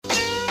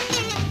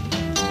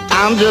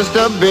I'm just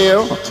a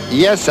bill.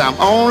 Yes, I'm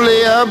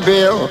only a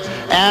bill.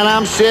 And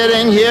I'm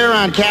sitting here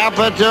on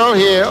Capitol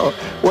Hill.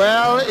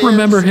 Well,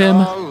 remember him?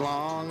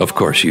 Of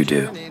course you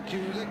do.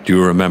 Do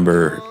you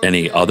remember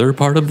any other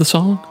part of the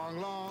song?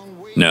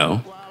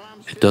 No,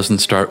 it doesn't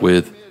start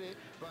with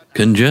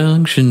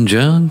Conjunction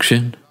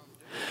Junction.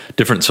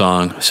 Different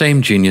song,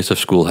 same genius of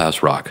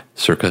Schoolhouse Rock,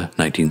 circa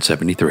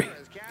 1973.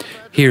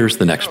 Here's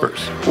the next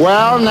verse.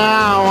 Well,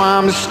 now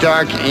I'm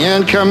stuck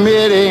in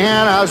committee,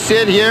 and I'll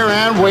sit here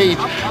and wait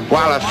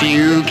while a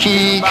few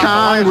key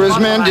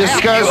congressmen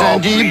discuss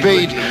and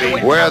debate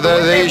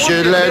whether they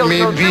should let me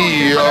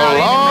be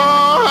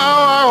alone.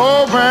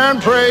 I hope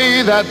and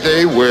pray that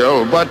they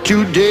will, but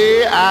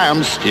today I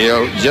am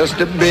still just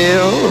a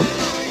bill.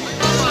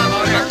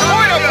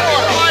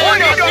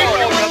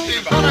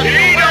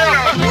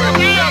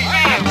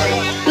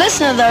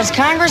 Listen to those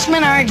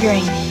congressmen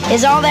arguing.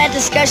 Is all that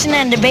discussion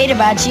and debate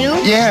about you?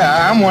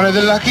 Yeah, I'm one of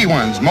the lucky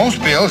ones.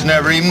 Most bills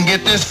never even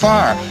get this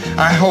far.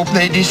 I hope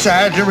they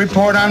decide to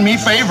report on me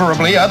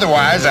favorably,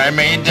 otherwise I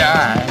may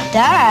die.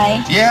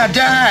 Die? Yeah,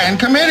 die in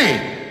committee.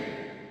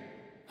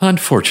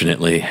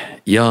 Unfortunately,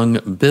 young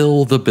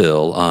Bill the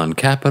Bill on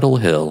Capitol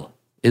Hill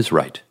is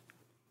right.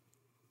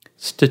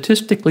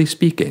 Statistically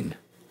speaking,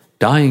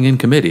 dying in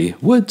committee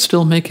would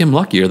still make him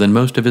luckier than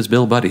most of his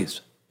bill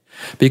buddies.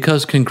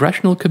 Because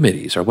congressional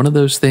committees are one of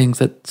those things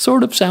that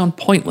sort of sound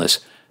pointless,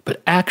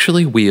 but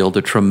actually wield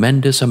a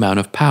tremendous amount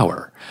of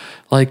power,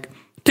 like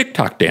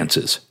TikTok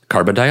dances,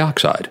 carbon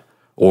dioxide,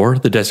 or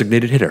the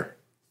designated hitter.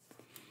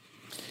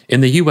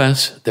 In the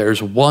U.S.,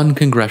 there's one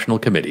congressional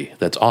committee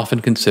that's often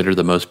considered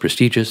the most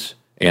prestigious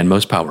and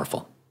most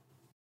powerful.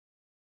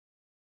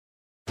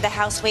 The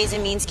House Ways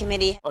and Means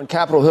Committee. On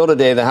Capitol Hill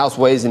today, the House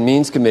Ways and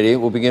Means Committee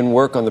will begin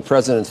work on the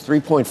president's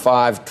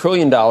 $3.5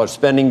 trillion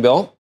spending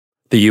bill.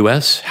 The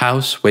U.S.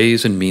 House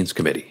Ways and Means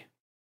Committee.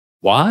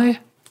 Why?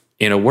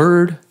 In a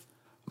word,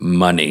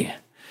 money.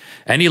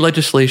 Any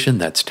legislation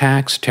that's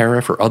tax,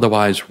 tariff, or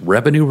otherwise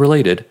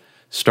revenue-related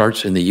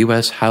starts in the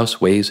U.S.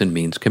 House Ways and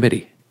Means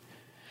Committee.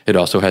 It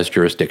also has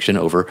jurisdiction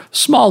over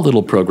small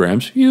little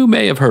programs you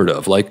may have heard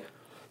of, like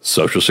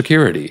Social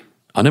Security,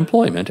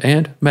 unemployment,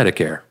 and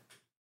Medicare.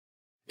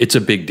 It's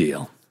a big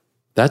deal.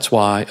 That's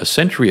why a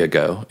century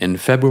ago, in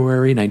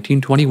February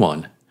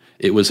 1921,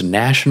 it was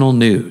national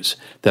news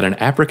that an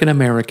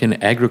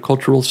African-American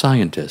agricultural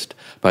scientist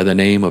by the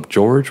name of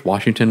George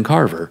Washington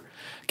Carver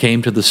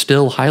came to the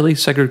still highly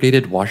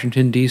segregated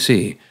Washington,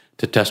 D.C.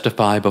 to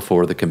testify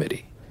before the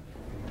committee.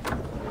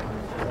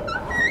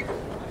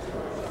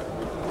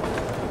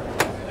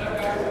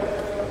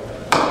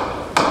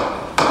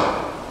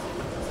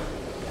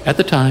 At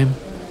the time,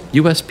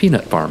 U.S.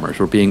 peanut farmers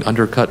were being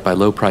undercut by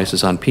low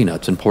prices on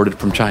peanuts imported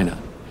from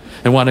China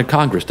and wanted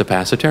Congress to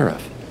pass a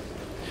tariff.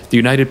 The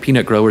United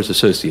Peanut Growers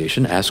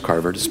Association asked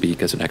Carver to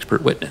speak as an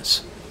expert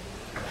witness.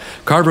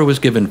 Carver was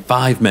given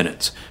 5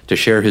 minutes to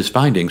share his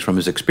findings from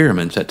his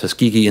experiments at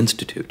Tuskegee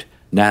Institute,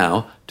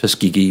 now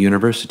Tuskegee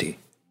University.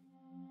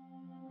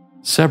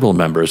 Several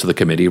members of the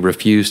committee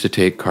refused to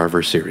take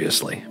Carver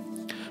seriously.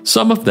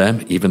 Some of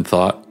them even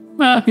thought,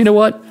 you know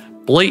what?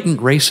 Blatant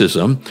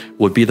racism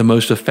would be the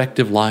most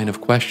effective line of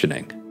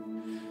questioning.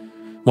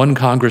 One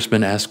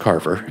congressman asked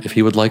Carver if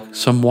he would like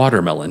some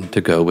watermelon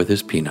to go with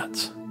his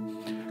peanuts.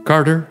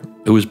 Carter,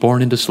 who was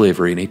born into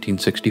slavery in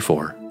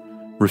 1864,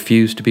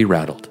 refused to be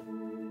rattled,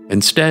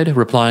 instead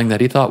replying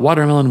that he thought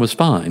watermelon was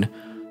fine,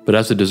 but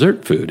as a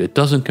dessert food, it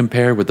doesn't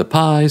compare with the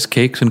pies,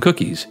 cakes, and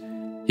cookies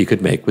he could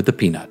make with the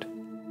peanut.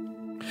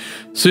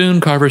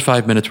 Soon, Carver's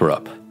 5 minutes were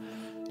up,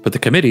 but the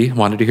committee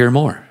wanted to hear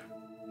more.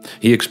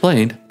 He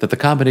explained that the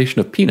combination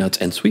of peanuts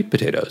and sweet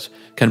potatoes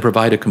can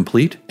provide a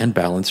complete and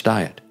balanced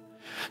diet.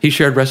 He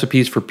shared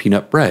recipes for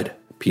peanut bread,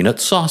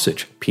 peanut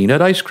sausage,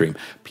 peanut ice cream,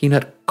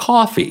 peanut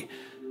coffee,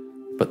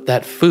 but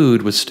that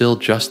food was still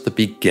just the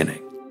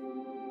beginning.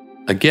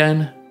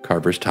 Again,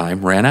 Carver's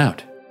time ran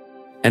out.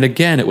 And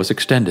again it was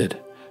extended.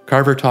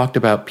 Carver talked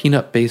about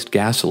peanut-based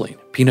gasoline,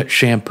 peanut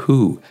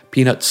shampoo,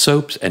 peanut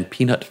soaps, and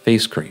peanut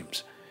face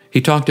creams. He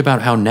talked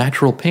about how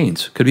natural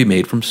paints could be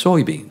made from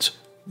soybeans,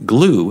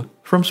 glue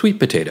from sweet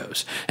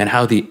potatoes, and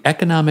how the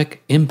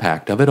economic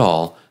impact of it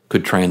all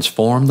could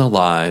transform the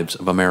lives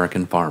of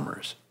American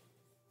farmers.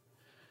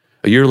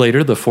 A year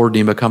later, the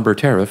Ford-Nemecumber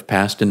tariff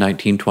passed in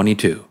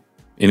 1922.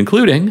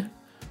 Including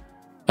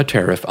a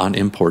tariff on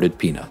imported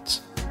peanuts.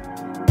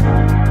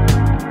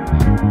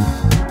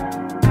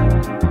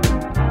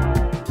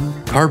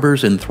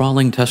 Carver's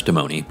enthralling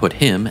testimony put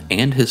him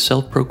and his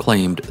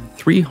self-proclaimed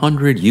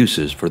 300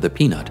 uses for the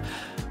peanut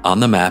on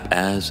the map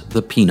as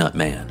the Peanut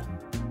Man.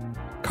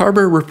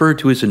 Carver referred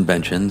to his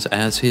inventions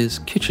as his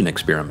kitchen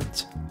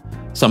experiments.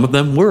 Some of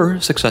them were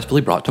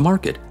successfully brought to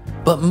market,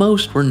 but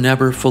most were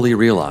never fully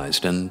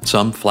realized, and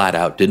some flat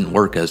out didn't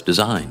work as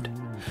designed.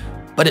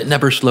 But it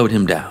never slowed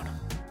him down.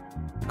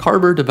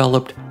 Carver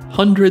developed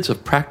hundreds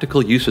of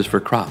practical uses for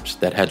crops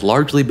that had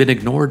largely been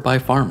ignored by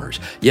farmers,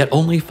 yet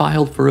only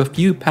filed for a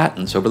few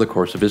patents over the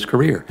course of his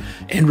career,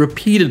 and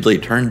repeatedly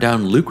turned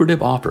down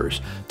lucrative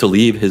offers to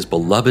leave his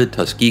beloved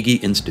Tuskegee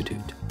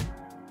Institute.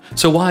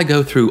 So why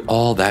go through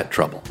all that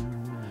trouble?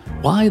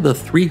 Why the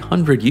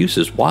 300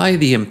 uses? Why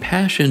the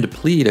impassioned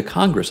plea to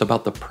Congress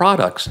about the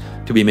products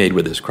to be made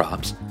with his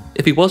crops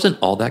if he wasn't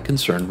all that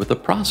concerned with the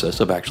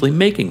process of actually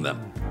making them?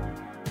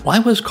 Why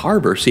was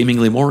Carver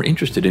seemingly more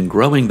interested in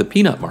growing the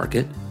peanut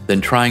market than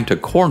trying to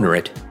corner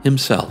it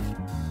himself?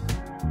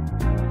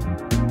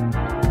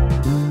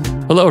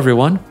 Hello,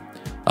 everyone.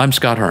 I'm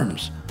Scott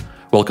Harms.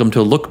 Welcome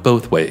to Look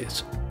Both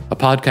Ways, a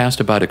podcast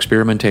about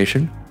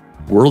experimentation,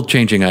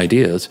 world-changing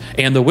ideas,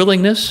 and the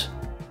willingness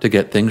to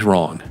get things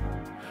wrong.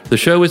 The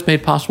show is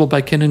made possible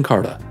by Kin +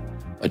 Carta,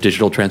 a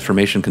digital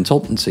transformation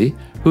consultancy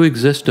who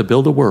exists to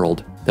build a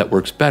world that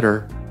works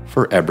better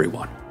for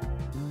everyone.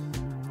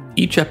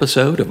 Each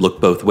episode of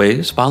Look Both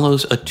Ways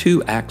follows a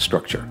 2-act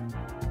structure.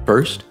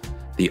 First,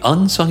 the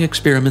unsung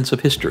experiments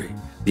of history,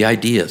 the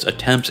ideas,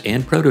 attempts,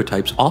 and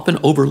prototypes often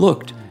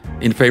overlooked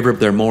in favor of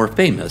their more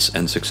famous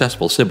and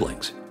successful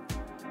siblings.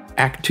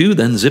 Act 2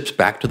 then zips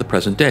back to the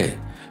present day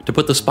to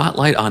put the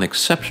spotlight on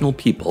exceptional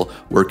people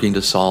working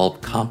to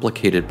solve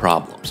complicated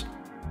problems.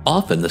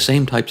 Often the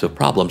same types of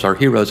problems our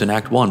heroes in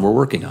Act 1 were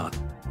working on.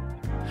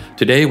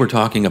 Today we're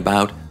talking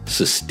about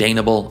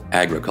sustainable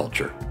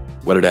agriculture,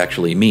 what it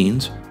actually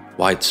means,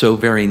 why it's so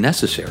very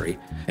necessary,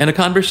 and a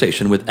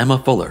conversation with Emma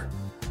Fuller,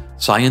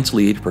 science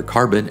lead for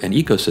carbon and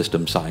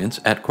ecosystem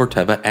science at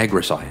Corteva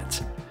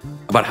Agriscience,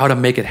 about how to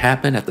make it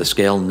happen at the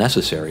scale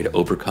necessary to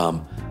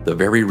overcome the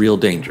very real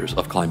dangers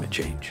of climate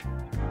change.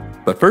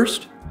 But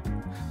first,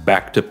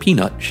 back to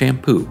peanut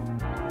shampoo.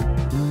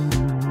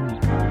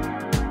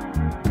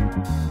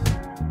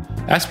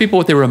 Ask people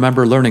what they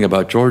remember learning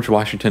about George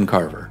Washington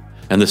Carver,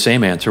 and the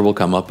same answer will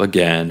come up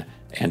again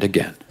and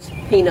again.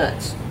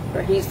 Peanuts,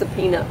 or he's the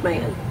peanut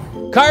man.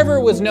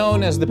 Carver was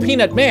known as the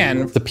Peanut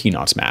Man. The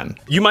Peanuts Man.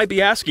 You might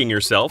be asking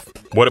yourself,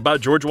 what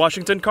about George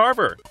Washington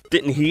Carver?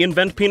 Didn't he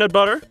invent peanut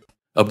butter?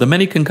 Of the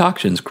many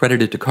concoctions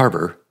credited to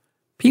Carver,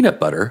 peanut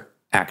butter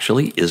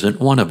actually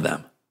isn't one of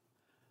them.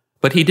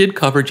 But he did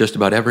cover just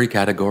about every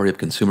category of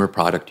consumer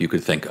product you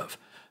could think of,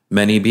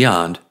 many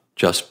beyond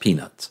just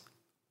peanuts.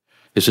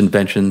 His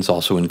inventions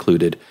also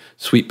included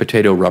sweet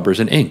potato rubbers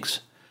and inks,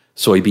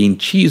 soybean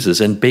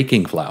cheeses and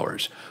baking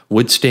flours,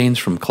 wood stains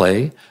from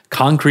clay,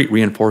 concrete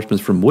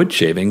reinforcements from wood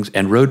shavings,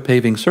 and road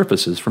paving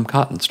surfaces from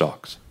cotton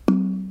stalks.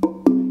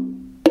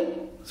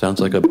 Sounds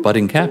like a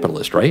budding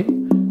capitalist, right?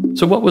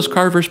 So what was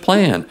Carver's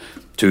plan?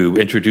 To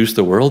introduce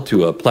the world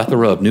to a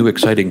plethora of new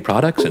exciting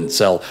products and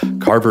sell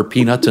Carver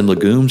Peanuts and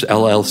Legumes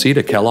LLC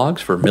to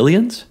Kellogg's for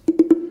millions?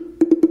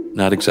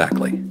 Not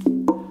exactly.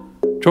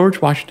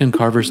 George Washington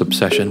Carver's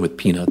obsession with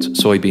peanuts,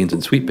 soybeans,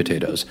 and sweet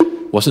potatoes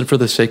wasn't for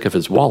the sake of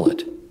his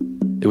wallet.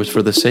 It was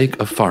for the sake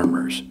of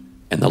farmers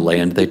and the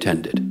land they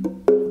tended.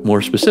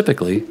 More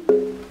specifically,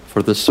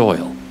 for the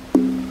soil.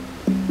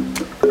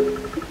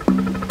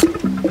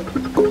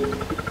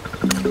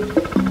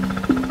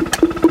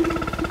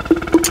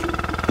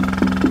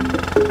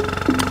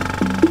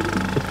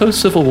 The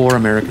post-Civil War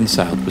American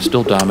South was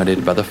still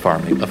dominated by the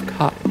farming of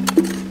cotton.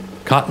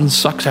 Cotton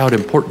sucks out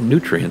important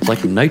nutrients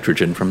like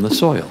nitrogen from the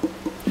soil.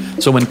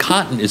 So when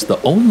cotton is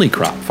the only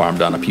crop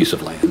farmed on a piece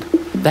of land,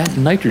 that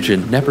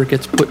nitrogen never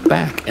gets put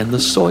back and the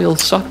soil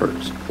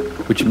suffers,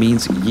 which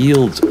means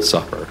yields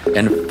suffer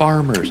and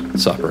farmers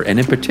suffer,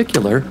 and in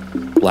particular,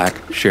 black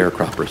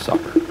sharecroppers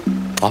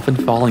suffer, often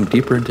falling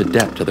deeper into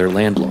debt to their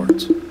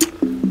landlords.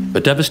 A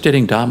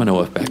devastating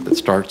domino effect that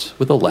starts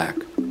with a lack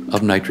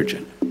of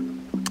nitrogen.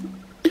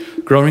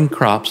 Growing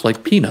crops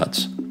like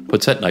peanuts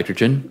puts that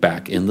nitrogen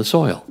back in the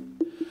soil.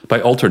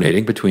 By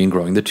alternating between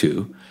growing the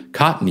two,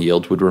 cotton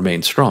yields would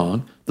remain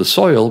strong, the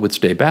soil would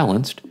stay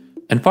balanced,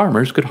 and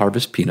farmers could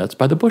harvest peanuts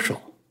by the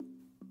bushel.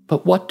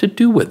 But what to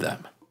do with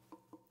them?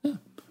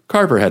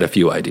 Carver had a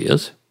few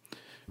ideas.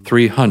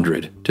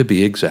 300 to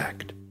be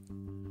exact.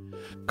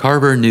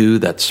 Carver knew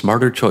that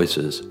smarter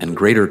choices and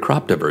greater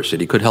crop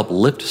diversity could help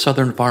lift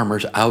Southern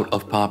farmers out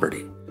of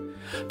poverty.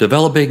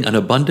 Developing an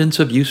abundance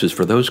of uses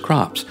for those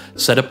crops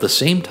set up the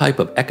same type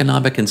of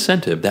economic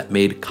incentive that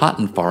made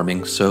cotton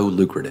farming so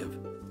lucrative.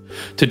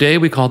 Today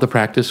we call the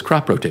practice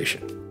crop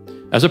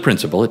rotation. As a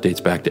principle, it dates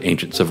back to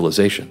ancient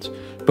civilizations.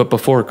 But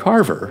before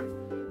Carver,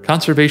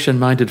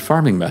 conservation-minded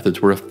farming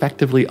methods were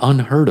effectively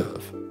unheard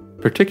of,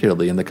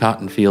 particularly in the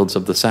cotton fields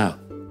of the South.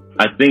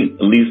 I think,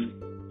 at least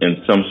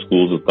in some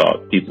schools of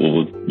thought,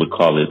 people would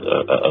call it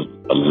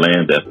a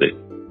land ethic.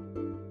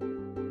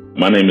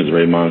 My name is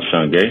Raymond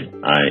Shange.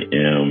 I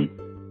am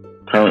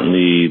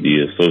currently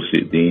the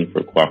Associate Dean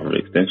for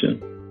Cooperative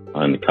Extension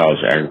in the College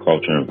of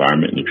Agriculture,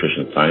 Environment, and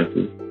Nutrition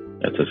Sciences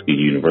at Tuskegee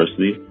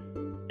University,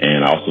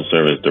 and I also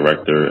serve as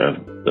director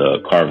of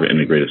the Carver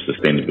Integrative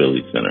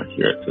Sustainability Center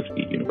here at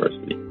Tuskegee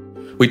University.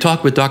 We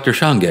talked with Dr.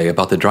 Shange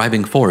about the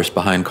driving force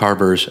behind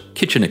Carver's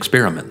kitchen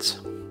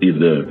experiments. The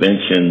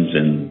inventions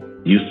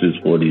and uses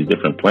for these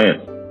different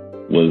plants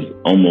was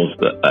almost,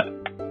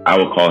 I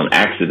would call, an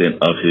accident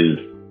of his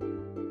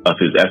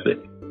ethic.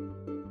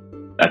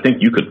 I think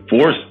you could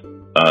force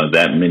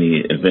that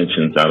many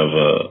inventions out of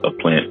a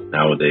plant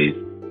nowadays,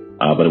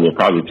 but it will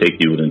probably take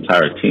you an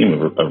entire team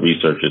of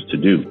researchers to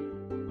do.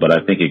 But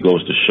I think it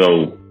goes to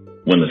show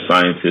when a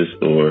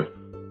scientist or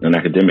an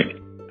academic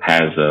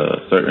has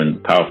a certain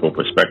powerful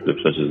perspective,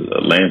 such as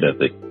a land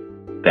ethic,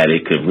 that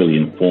it could really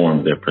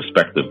inform their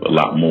perspective a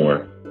lot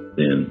more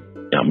than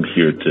I'm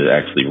here to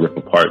actually rip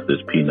apart this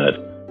peanut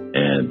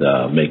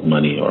and make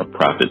money or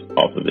profit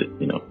off of it,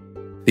 you know.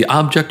 The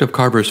object of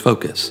Carver's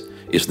focus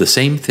is the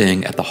same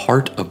thing at the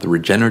heart of the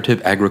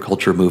regenerative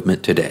agriculture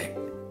movement today: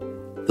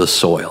 the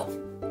soil.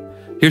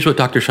 Here's what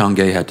Dr.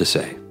 Shange had to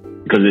say.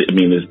 Because,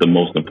 it's the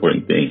most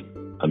important thing.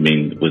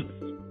 With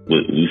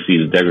we see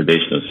the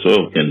degradation of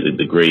soil can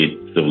degrade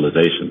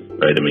civilizations,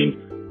 right?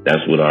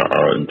 That's what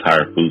our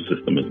entire food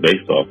system is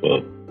based off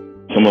of.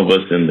 Some of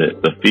us in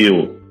the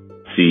field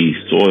see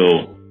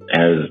soil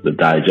as the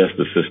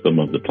digestive system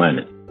of the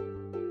planet.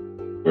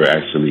 We're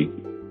actually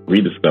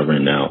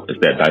rediscovering now is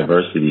that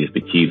diversity is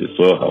the key to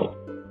soil health.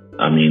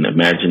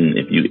 Imagine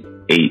if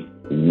you ate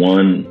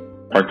one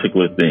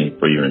particular thing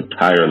for your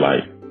entire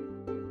life.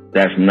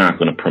 That's not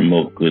going to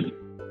promote good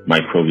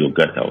microbial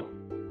gut health.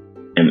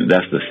 And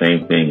that's the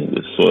same thing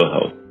with soil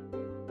health.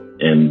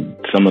 And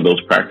some of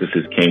those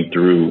practices came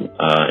through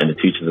in the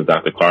teachings of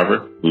Dr.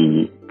 Carver,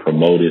 who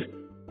promoted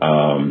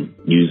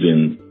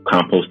using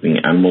composting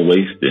animal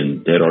waste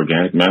and dead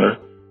organic matter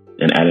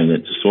and adding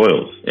it to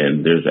soils.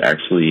 And there's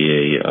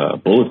actually a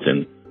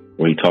bulletin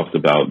where he talks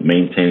about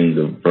maintaining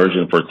the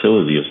virgin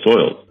fertility of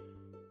soils.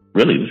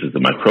 Really, this is the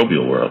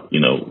microbial world.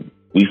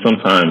 We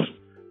sometimes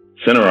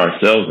center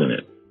ourselves in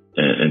it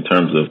in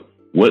terms of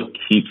what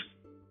keeps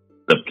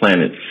the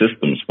planet's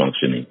systems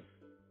functioning.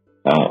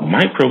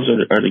 Microbes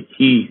are the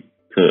key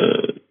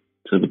to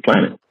the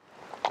planet.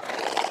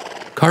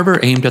 Carver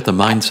aimed at the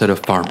mindset of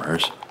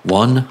farmers,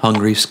 one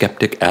hungry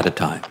skeptic at a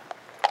time.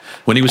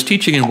 When he was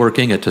teaching and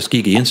working at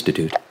Tuskegee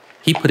Institute,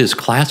 he put his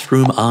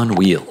classroom on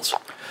wheels.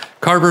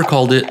 Carver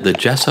called it the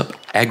Jessup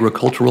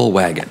Agricultural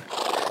Wagon,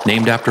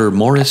 named after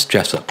Morris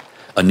Jessup,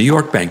 a New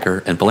York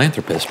banker and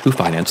philanthropist who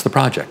financed the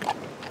project.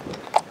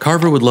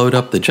 Carver would load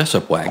up the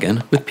Jessup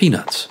wagon with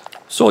peanuts,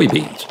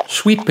 soybeans,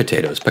 sweet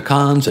potatoes,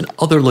 pecans, and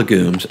other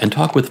legumes, and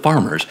talk with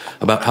farmers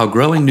about how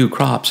growing new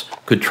crops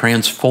could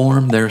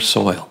transform their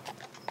soil.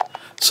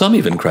 Some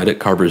even credit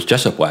Carver's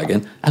Jessup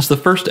wagon as the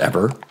first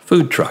ever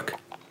food truck.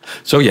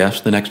 So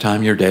yes, the next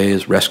time your day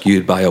is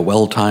rescued by a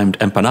well-timed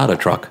empanada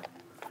truck,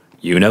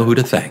 you know who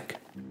to thank.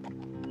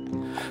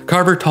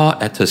 Carver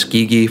taught at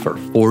Tuskegee for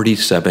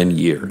 47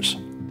 years,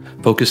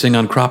 focusing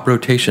on crop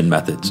rotation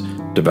methods,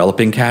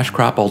 developing cash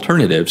crop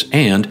alternatives,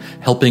 and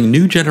helping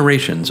new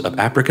generations of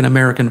African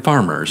American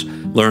farmers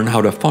learn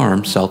how to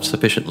farm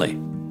self-sufficiently.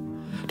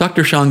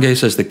 Dr. Shange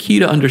says the key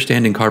to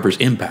understanding Carver's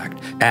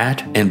impact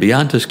at and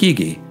beyond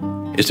Tuskegee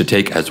is to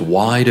take as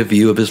wide a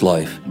view of his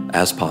life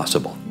as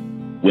possible.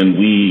 When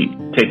we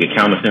take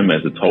account of him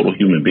as a total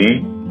human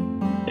being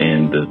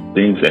and the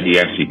things that he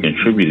actually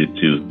contributed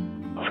to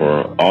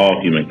for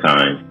all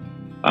humankind,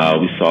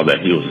 we saw that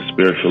he was a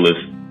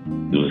spiritualist,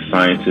 he was a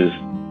scientist,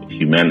 a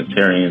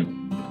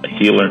humanitarian, a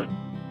healer,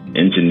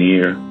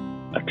 engineer,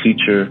 a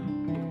teacher,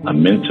 a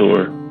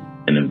mentor,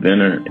 an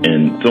inventor,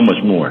 and so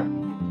much more.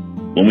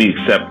 When we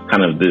accept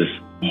kind of this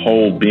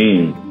whole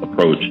being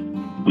approach,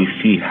 we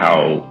see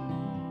how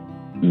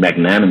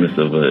magnanimous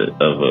of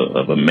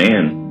a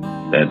man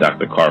that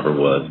Dr. Carver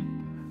was.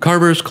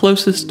 Carver's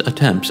closest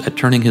attempts at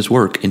turning his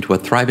work into a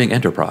thriving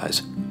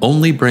enterprise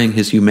only bring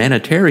his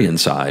humanitarian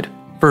side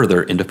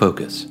further into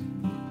focus.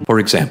 For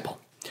example,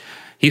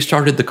 he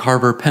started the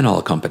Carver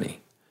Penol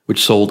Company,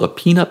 which sold a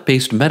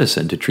peanut-based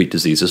medicine to treat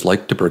diseases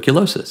like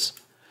tuberculosis.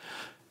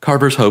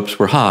 Carver's hopes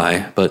were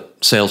high, but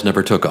sales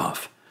never took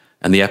off,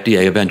 and the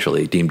FDA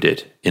eventually deemed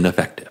it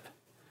ineffective.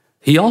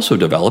 He also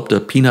developed a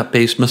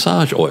peanut-based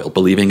massage oil,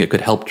 believing it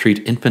could help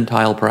treat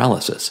infantile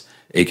paralysis,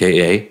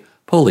 aka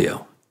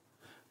polio.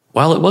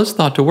 While it was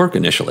thought to work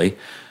initially,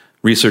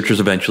 researchers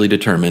eventually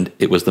determined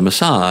it was the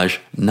massage,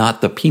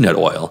 not the peanut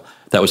oil,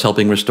 that was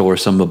helping restore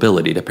some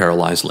mobility to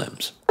paralyzed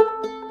limbs.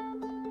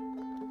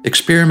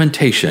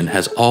 Experimentation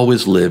has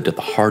always lived at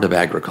the heart of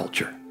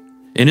agriculture.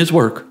 In his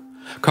work,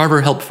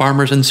 Carver helped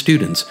farmers and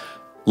students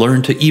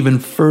learn to even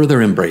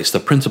further embrace the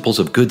principles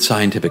of good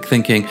scientific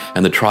thinking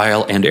and the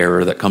trial and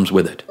error that comes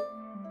with it.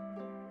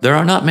 There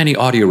are not many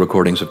audio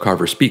recordings of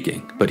Carver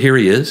speaking, but here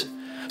he is,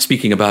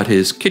 speaking about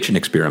his kitchen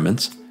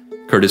experiments,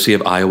 courtesy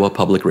of Iowa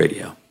Public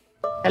Radio.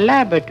 A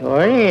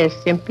laboratory is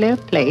simply a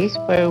place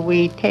where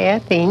we tear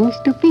things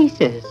to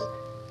pieces.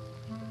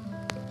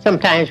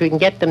 Sometimes we can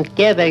get them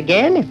together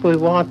again if we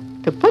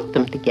want to put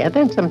them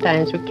together, and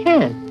sometimes we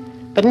can't.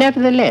 But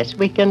nevertheless,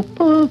 we can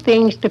pull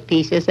things to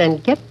pieces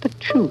and get the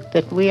truth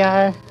that we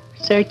are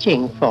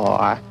searching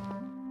for.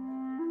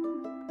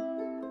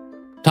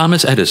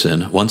 Thomas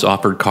Edison once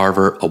offered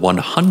Carver a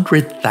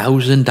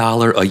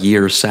 $100,000 a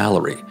year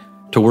salary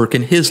to work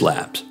in his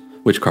labs,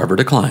 which Carver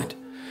declined,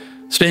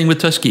 staying with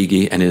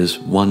Tuskegee and his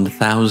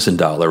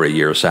 $1,000 a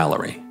year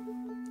salary.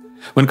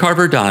 When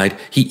Carver died,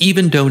 he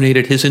even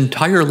donated his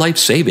entire life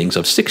savings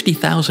of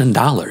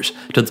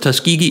 $60,000 to the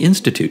Tuskegee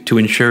Institute to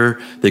ensure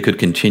they could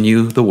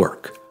continue the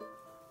work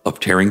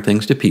of tearing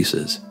things to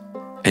pieces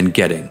and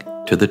getting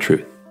to the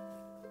truth.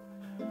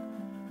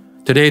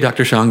 Today,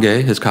 Dr.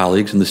 Shange, his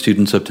colleagues, and the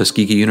students of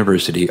Tuskegee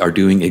University are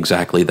doing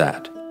exactly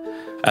that.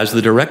 As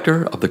the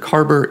director of the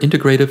Carver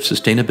Integrative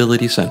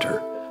Sustainability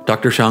Center,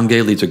 Dr.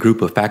 Shange leads a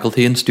group of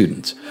faculty and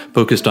students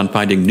focused on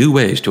finding new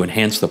ways to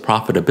enhance the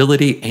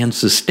profitability and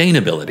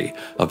sustainability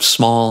of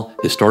small,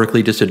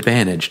 historically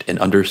disadvantaged and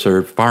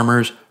underserved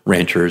farmers,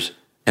 ranchers,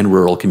 and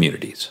rural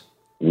communities.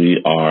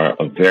 We are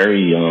a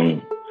very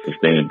young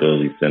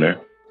sustainability center.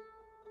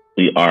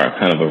 We are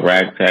kind of a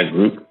ragtag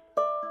group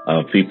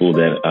of people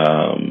that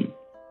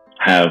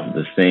have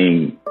the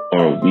same,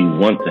 or we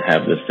want to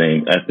have the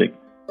same ethic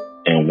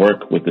and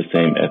work with the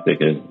same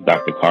ethic as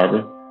Dr.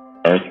 Carver,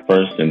 Earth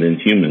first and then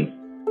humans,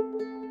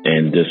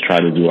 and just try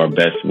to do our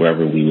best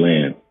wherever we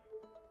land.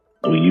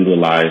 We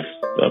utilize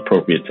the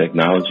appropriate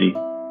technology,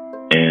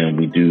 and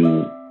we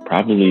do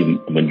probably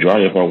a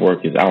majority of our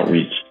work is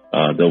outreach,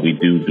 though we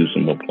do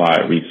some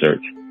applied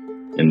research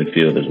in the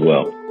field as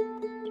well.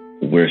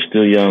 We're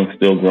still young,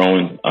 still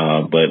growing,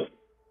 but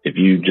if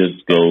you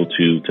just go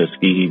to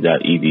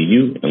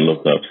tuskegee.edu and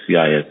look up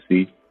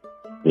CISC,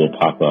 we'll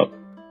pop up.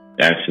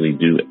 We actually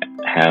do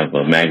have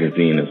a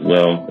magazine as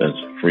well that's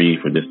free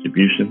for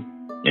distribution.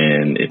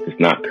 And if it's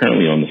not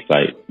currently on the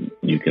site,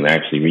 you can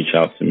actually reach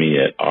out to me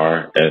at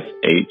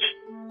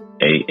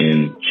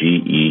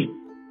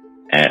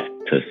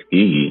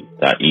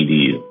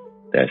rShange@tuskegee.edu.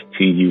 That's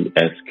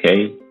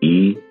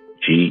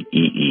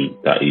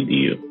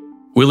TUSKEGEE.edu.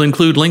 We'll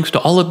include links to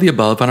all of the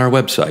above on our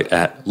website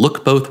at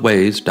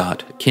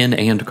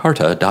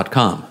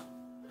lookbothways.kinandcarta.com.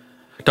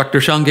 Dr.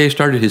 Shange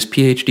started his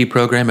PhD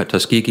program at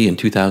Tuskegee in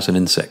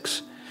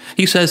 2006.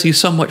 He says he's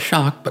somewhat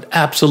shocked but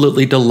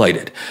absolutely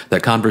delighted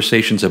that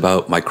conversations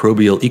about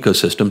microbial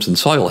ecosystems and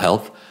soil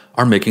health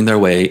are making their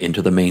way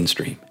into the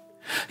mainstream.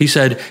 He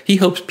said he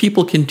hopes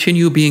people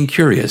continue being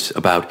curious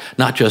about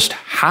not just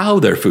how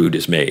their food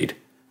is made,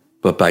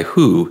 but by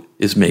who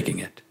is making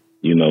it.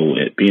 You know,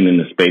 being in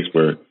the space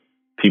where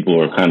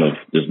people are kind of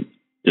just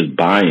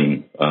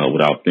buying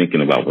without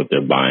thinking about what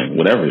they're buying,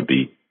 whatever it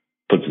be,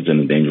 puts us in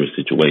a dangerous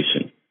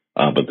situation.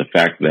 But the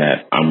fact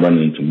that I'm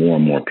running into more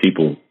and more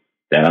people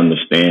that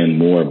understand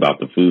more about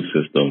the food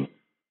system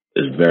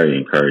is very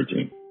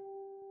encouraging.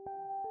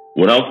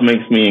 What else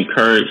makes me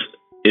encouraged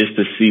is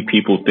to see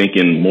people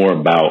thinking more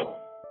about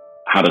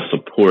how to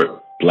support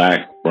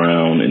Black,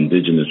 brown,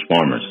 indigenous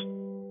farmers.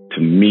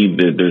 To me,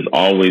 there's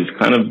always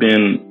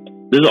been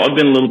a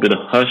little bit of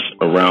hush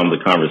around the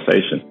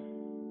conversation.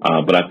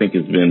 But I think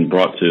it's been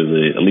brought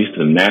to at least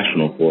the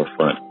national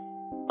forefront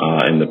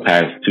in the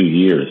past 2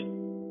 years.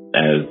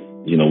 As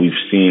you know, we've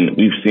seen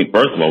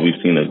first of all,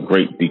 we've seen a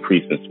great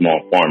decrease in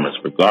small farmers,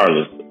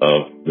 regardless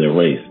of their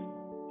race.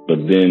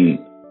 But then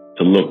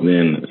to look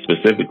then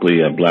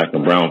specifically at Black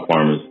and brown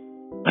farmers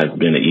has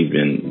been an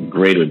even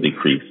greater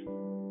decrease.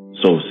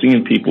 So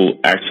seeing people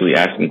actually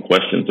asking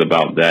questions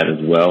about that as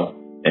well,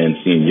 and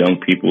seeing young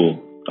people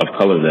of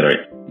color that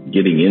are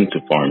getting into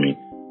farming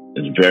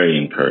is very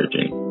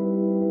encouraging.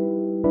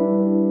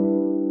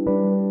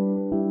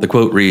 The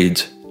quote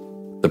reads,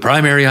 "The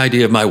primary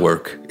idea of my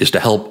work is to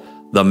help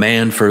the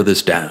man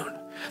furthest down.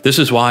 This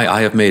is why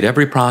I have made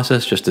every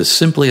process just as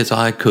simply as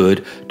I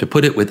could to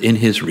put it within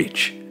his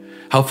reach.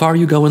 How far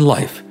you go in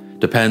life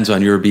depends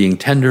on your being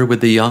tender with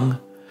the young,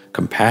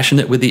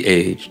 compassionate with the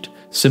aged,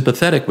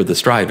 sympathetic with the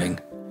striving,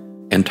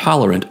 and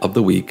tolerant of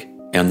the weak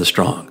and the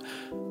strong.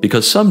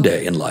 Because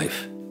someday in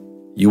life,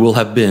 you will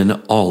have been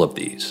all of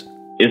these."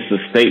 It's a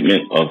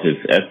statement of his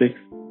ethics,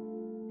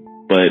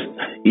 but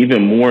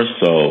even more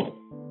so,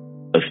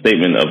 a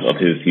statement of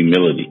his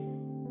humility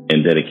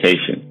and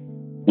dedication.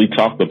 We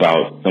talked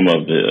about some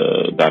of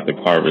Dr.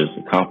 Carver's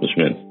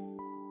accomplishments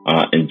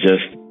and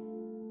just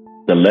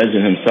the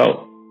legend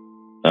himself.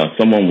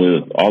 Someone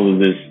with all of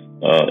this,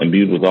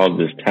 imbued with all of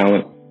this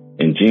talent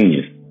and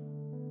genius.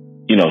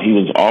 You know, he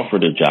was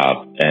offered a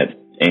job at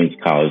Ames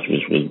College,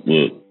 which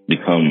would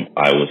become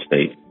Iowa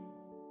State.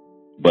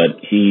 But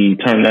he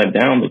turned that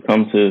down to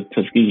come to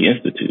Tuskegee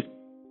Institute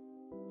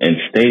and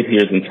stayed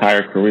here his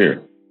entire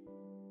career.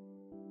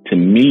 To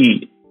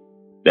me,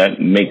 that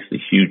makes a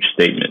huge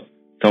statement.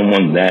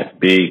 Someone that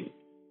big,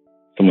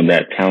 someone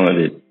that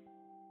talented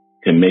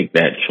can make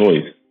that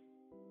choice.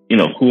 You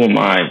know, who am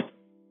I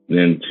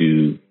then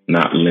to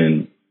not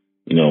lend,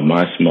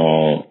 my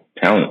small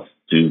talents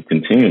to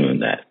continue in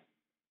that?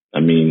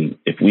 I mean,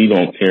 if we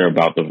don't care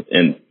about the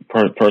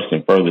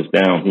person furthest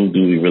down, who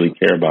do we really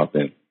care about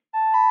then?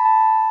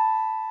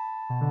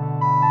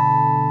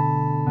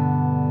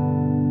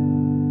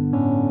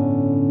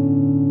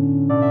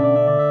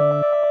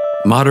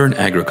 Modern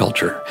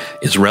agriculture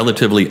is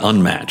relatively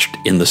unmatched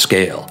in the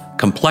scale,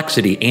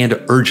 complexity, and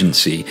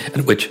urgency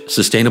at which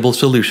sustainable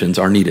solutions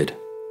are needed.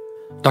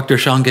 Dr.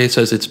 Shange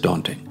says it's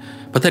daunting,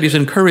 but that he's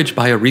encouraged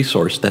by a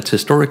resource that's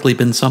historically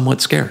been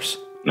somewhat scarce.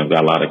 I've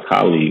got a lot of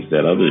colleagues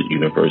at other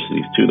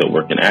universities, too, that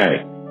work in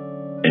ag.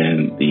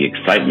 And the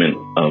excitement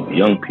of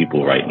young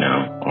people right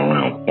now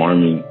around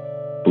farming,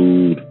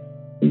 food,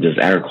 and just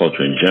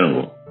agriculture in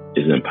general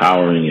is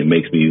empowering. It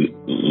makes me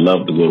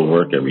love to go to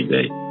work every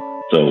day.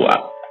 So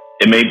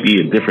it may be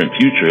a different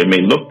future. It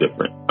may look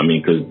different. I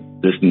mean, because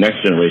this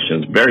next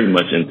generation is very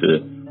much into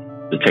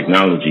the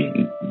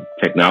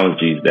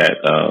technologies that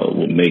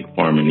will make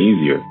farming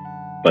easier,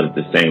 but at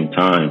the same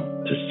time,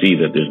 to see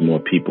that there's more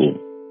people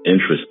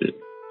interested,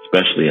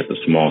 especially at the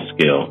small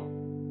scale,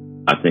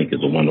 I think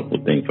is a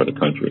wonderful thing for the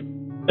country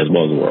as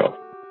well as the world.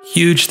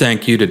 Huge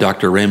thank you to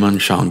Dr. Raymond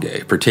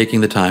Shonge for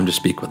taking the time to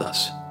speak with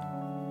us.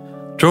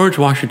 George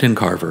Washington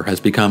Carver has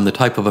become the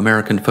type of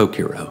American folk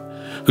hero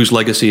whose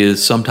legacy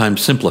is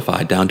sometimes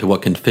simplified down to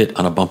what can fit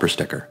on a bumper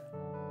sticker.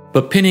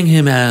 But pinning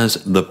him as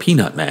the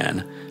Peanut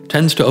Man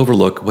tends to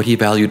overlook what he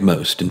valued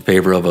most in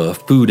favor of a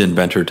food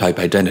inventor type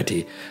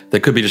identity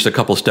that could be just a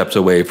couple steps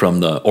away from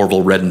the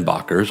Orville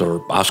Redenbachers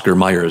or Oscar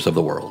Mayers of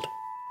the world.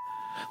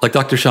 Like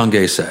Dr.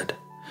 Shonge said,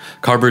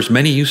 Carver's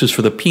many uses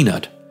for the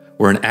peanut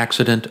were an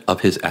accident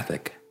of his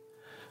ethic.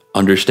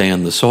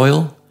 Understand the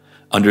soil,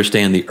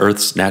 understand the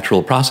earth's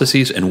natural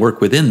processes, and work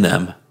within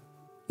them,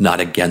 not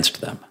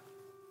against them.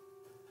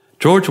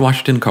 George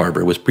Washington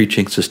Carver was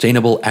preaching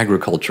sustainable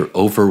agriculture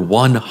over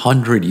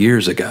 100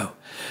 years ago,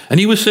 and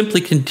he was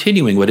simply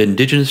continuing what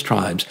indigenous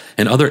tribes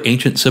and other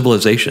ancient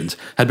civilizations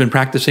had been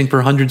practicing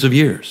for hundreds of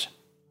years.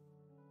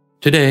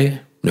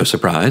 Today, no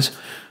surprise,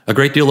 a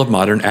great deal of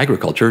modern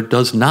agriculture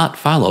does not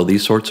follow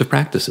these sorts of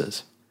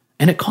practices,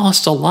 and it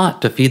costs a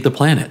lot to feed the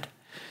planet.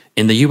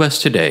 In the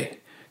U.S. today,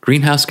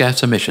 greenhouse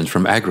gas emissions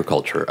from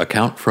agriculture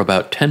account for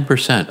about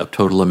 10% of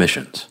total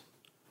emissions.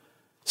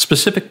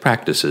 Specific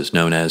practices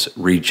known as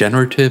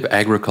regenerative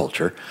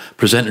agriculture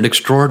present an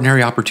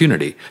extraordinary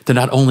opportunity to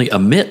not only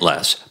emit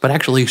less, but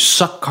actually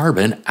suck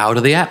carbon out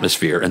of the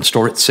atmosphere and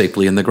store it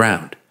safely in the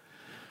ground.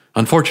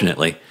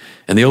 Unfortunately,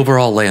 in the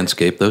overall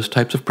landscape, those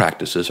types of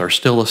practices are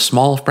still a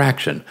small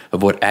fraction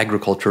of what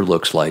agriculture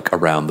looks like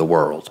around the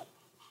world.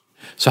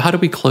 So how do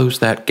we close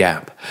that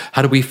gap?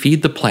 How do we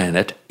feed the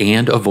planet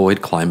and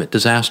avoid climate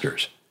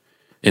disasters?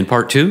 In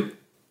part 2,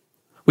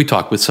 we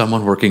talk with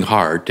someone working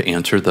hard to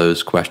answer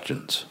those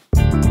questions.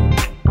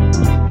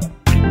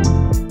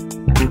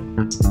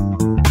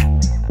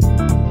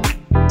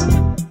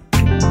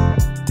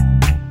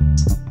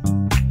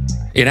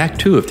 In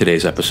Act 2 of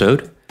today's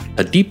episode,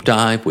 a deep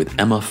dive with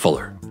Emma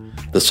Fuller,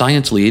 the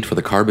science lead for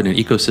the Carbon and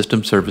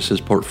Ecosystem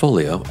Services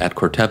portfolio at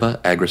Corteva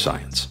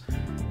Agriscience.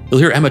 You'll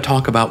hear Emma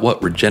talk about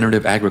what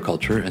regenerative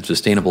agriculture and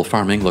sustainable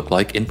farming look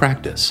like in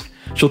practice.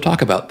 She'll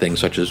talk about things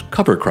such as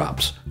cover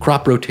crops,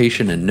 crop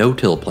rotation and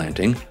no-till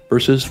planting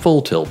versus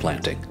full-till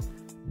planting.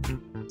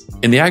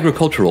 In the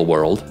agricultural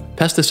world,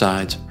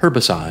 pesticides,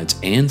 herbicides,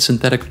 and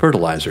synthetic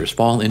fertilizers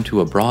fall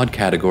into a broad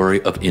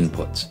category of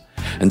inputs,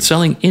 and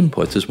selling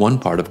inputs is one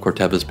part of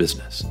Corteva's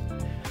business.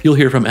 You'll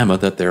hear from Emma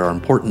that there are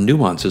important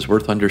nuances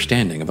worth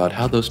understanding about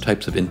how those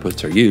types of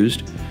inputs are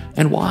used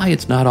and why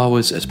it's not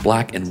always as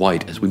black and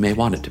white as we may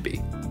want it to be.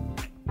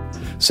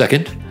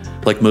 Second,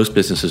 like most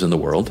businesses in the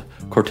world,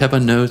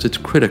 Corteva knows it's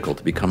critical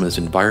to become as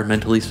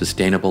environmentally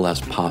sustainable as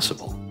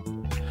possible.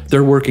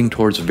 They're working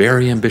towards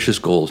very ambitious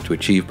goals to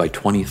achieve by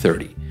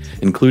 2030,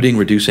 including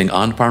reducing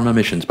on-farm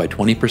emissions by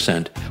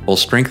 20% while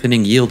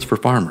strengthening yields for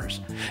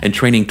farmers and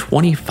training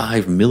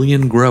 25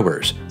 million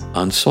growers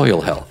on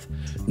soil health,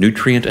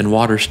 nutrient and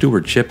water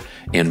stewardship,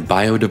 and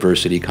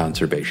biodiversity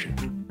conservation.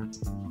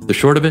 The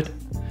short of it,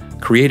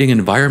 creating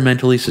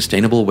environmentally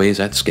sustainable ways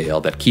at scale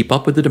that keep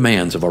up with the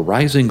demands of a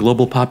rising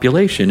global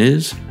population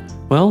is,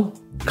 well,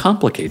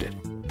 complicated.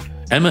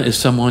 Emma is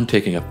someone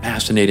taking a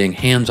fascinating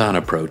hands-on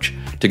approach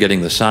to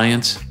getting the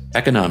science,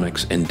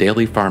 economics, and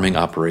daily farming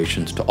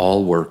operations to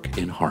all work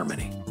in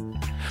harmony.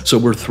 So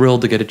we're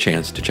thrilled to get a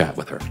chance to chat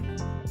with her.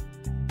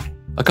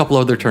 A couple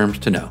other terms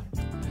to know: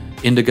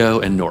 Indigo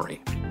and Nori.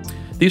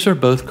 These are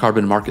both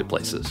carbon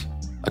marketplaces.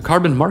 A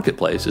carbon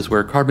marketplace is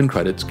where carbon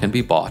credits can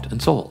be bought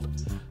and sold.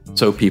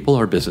 So people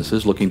or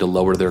businesses looking to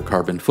lower their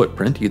carbon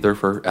footprint, either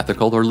for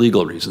ethical or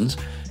legal reasons,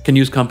 can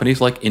use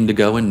companies like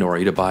Indigo and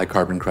Nori to buy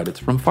carbon credits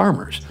from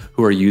farmers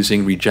who are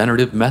using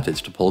regenerative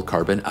methods to pull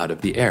carbon out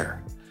of the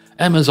air.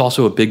 Emma is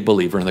also a big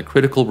believer in the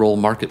critical role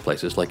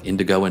marketplaces like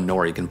Indigo and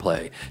Nori can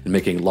play in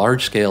making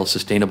large-scale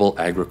sustainable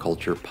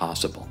agriculture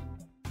possible.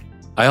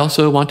 I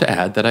also want to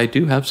add that I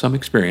do have some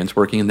experience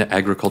working in the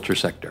agriculture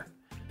sector,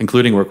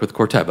 including work with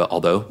Corteva,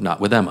 although not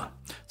with Emma.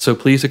 So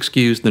please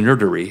excuse the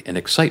nerdery and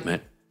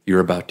excitement you're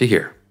about to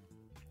hear.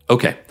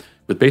 Okay,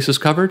 with bases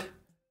covered,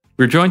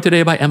 we're joined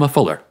today by Emma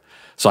Fuller,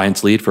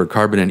 Science Lead for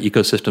Carbon and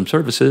Ecosystem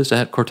Services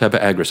at Corteva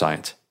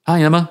Agriscience.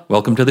 Hi, Emma.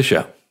 Welcome to the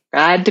show.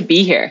 Glad to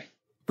be here.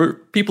 For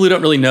people who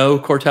don't really know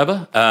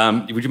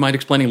Corteva, would you mind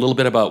explaining a little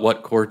bit about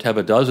what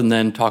Corteva does and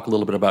then talk a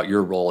little bit about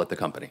your role at the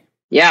company?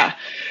 Yeah.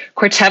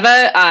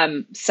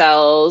 Corteva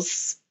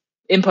sells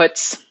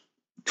inputs,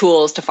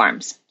 tools to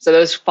farms. So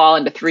those fall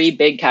into three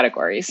big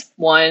categories.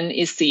 One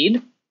is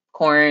seed,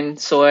 corn,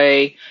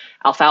 soy,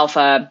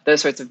 alfalfa,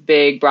 those sorts of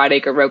big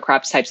broadacre row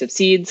crops types of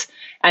seeds.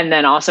 And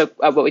then also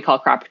what we call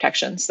crop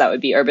protection. So that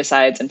would be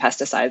herbicides and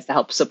pesticides to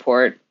help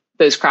support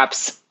those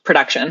crops'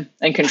 production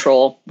and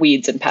control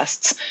weeds and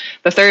pests.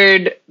 The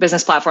third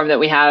business platform that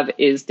we have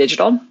is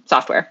digital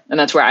software, and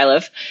that's where I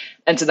live.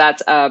 And so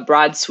that's a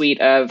broad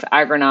suite of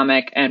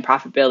agronomic and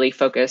profitability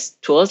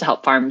focused tools to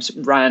help farms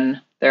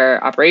run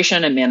their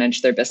operation and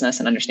manage their business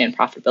and understand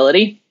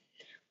profitability.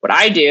 What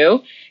I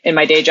do in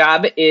my day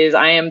job is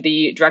I am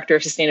the director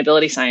of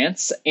sustainability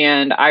science,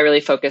 and I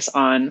really focus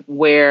on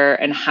where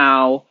and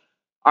how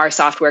our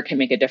software can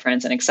make a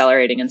difference in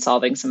accelerating and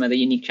solving some of the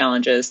unique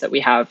challenges that we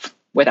have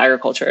with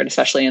agriculture, and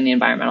especially in the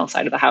environmental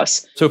side of the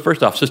house. So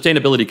first off,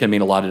 sustainability can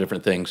mean a lot of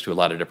different things to a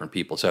lot of different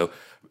people. So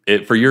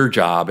for your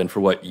job and for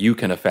what you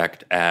can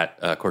affect at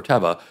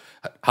Corteva,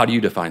 how do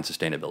you define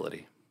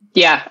sustainability?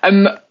 Yeah,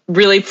 I'm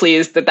really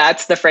pleased that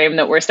that's the frame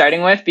that we're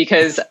starting with,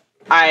 because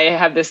I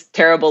have this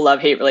terrible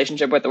love-hate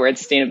relationship with the word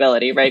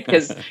sustainability, right?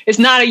 Because it's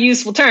not a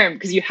useful term,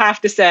 because you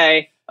have to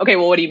say, okay,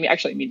 well, what do you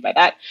actually mean by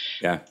that?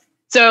 Yeah.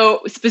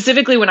 So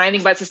specifically, when I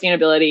think about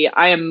sustainability,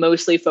 I am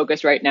mostly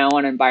focused right now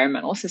on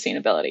environmental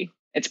sustainability.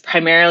 It's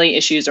primarily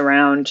issues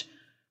around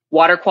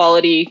water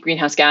quality,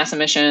 greenhouse gas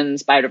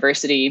emissions,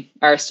 biodiversity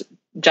are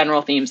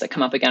general themes that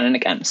come up again and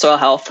again. Soil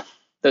health,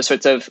 those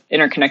sorts of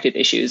interconnected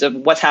issues of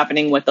what's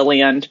happening with the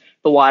land,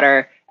 the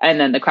water, and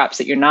then the crops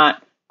that you're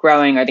not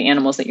growing or the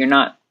animals that you're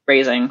not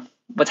raising,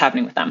 what's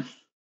happening with them.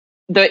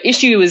 The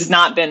issue has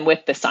not been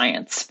with the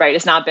science, right?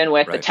 It's not been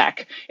with the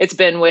tech. It's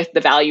been with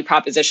the value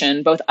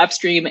proposition, both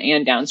upstream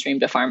and downstream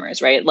to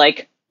farmers, right?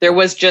 Like there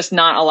was just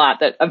not a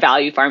lot that a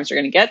value farms are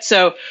going to get.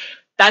 So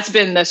that's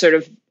been the sort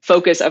of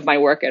focus of my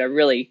work at a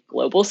really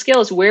global scale,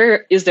 is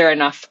where is there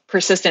enough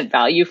persistent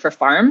value for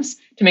farms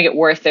to make it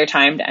worth their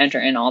time to enter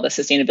in all the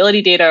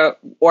sustainability data,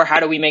 or how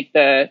do we make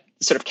the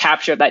sort of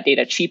capture of that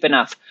data cheap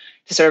enough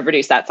to sort of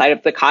reduce that side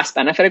of the cost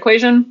benefit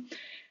equation?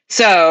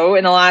 So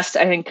in the last,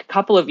 I think,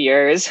 couple of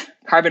years,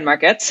 carbon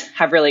markets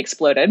have really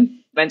exploded.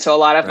 And so a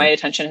lot of my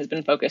attention has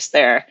been focused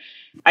there.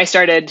 I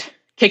started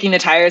kicking the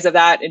tires of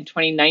that in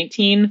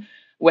 2019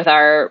 with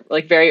our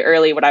very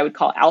early, what I would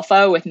call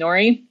alpha with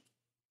Nori,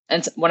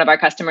 and one of our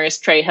customers,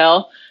 Trey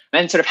Hill,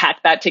 and sort of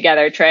hacked that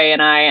together, Trey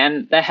and I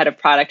and the head of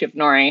product of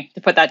Nori,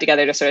 to put that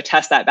together to sort of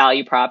test that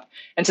value prop.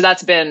 And so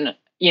that's been,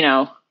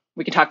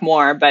 we can talk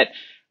more, but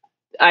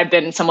I've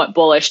been somewhat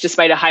bullish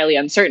despite a highly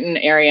uncertain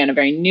area and a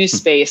very new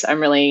space.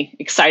 I'm really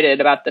excited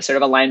about the sort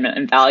of alignment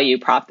and value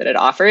prop that it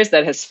offers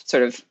that has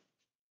sort of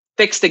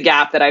fixed a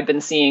gap that I've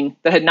been seeing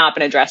that had not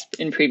been addressed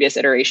in previous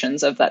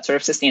iterations of that sort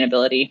of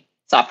sustainability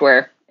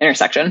software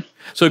intersection.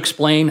 So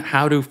explain,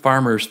 how do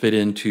farmers fit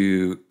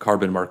into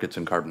carbon markets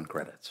and carbon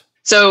credits?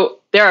 So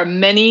there are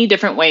many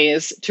different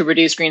ways to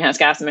reduce greenhouse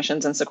gas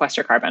emissions and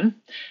sequester carbon.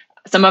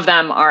 Some of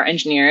them are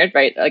engineered,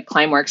 right? Like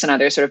Climeworks and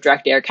others, sort of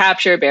direct air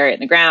capture, bury it in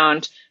the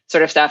ground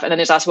sort of stuff. And then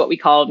there's also what we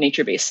call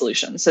nature-based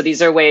solutions. So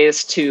these are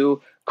ways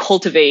to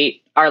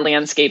cultivate our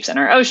landscapes and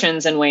our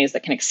oceans in ways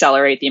that can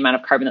accelerate the amount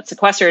of carbon that's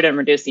sequestered and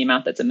reduce the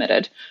amount that's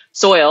emitted.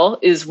 Soil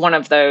is one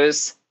of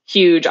those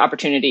huge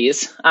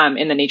opportunities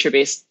in the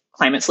nature-based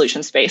climate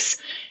solution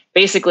space.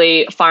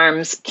 Basically,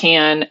 farms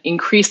can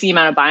increase the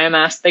amount of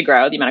biomass they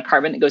grow, the amount of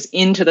carbon that goes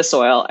into the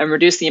soil, and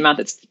reduce the amount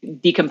that's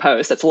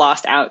decomposed, that's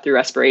lost out through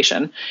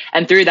respiration.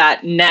 And through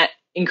that, net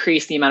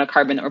increase the amount of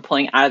carbon that we're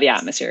pulling out of the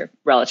atmosphere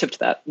relative to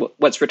that,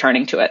 what's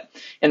returning to it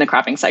in the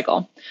cropping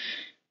cycle.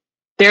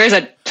 There is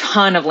a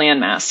ton of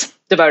land mass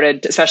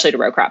devoted, especially to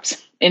row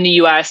crops. In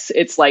the US,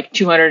 it's like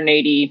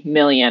 280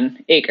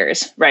 million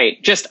acres,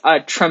 right? Just a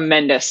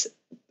tremendous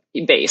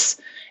base.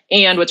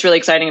 And what's really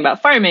exciting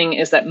about farming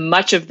is that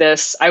much of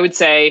this, I would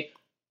say,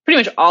 pretty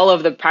much all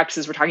of the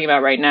practices we're talking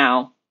about right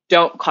now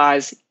don't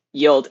cause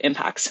yield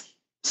impacts.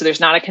 So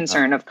there's not a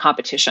concern of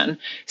competition.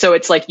 So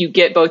it's like you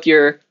get both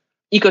your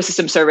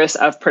ecosystem service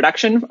of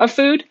production of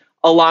food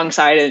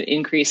alongside an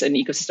increase in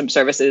ecosystem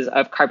services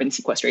of carbon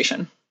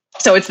sequestration.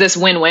 So it's this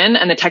win-win,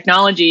 and the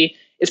technology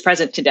is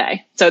present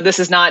today. So this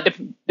is not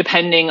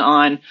depending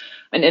on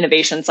an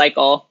innovation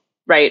cycle,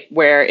 right,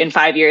 where in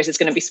 5 years it's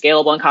going to be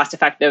scalable and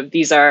cost-effective.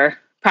 These are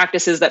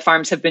practices that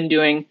farms have been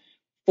doing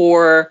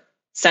for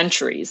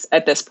centuries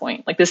at this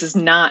point. Like, this is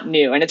not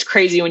new. And it's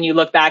crazy when you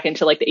look back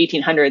into like the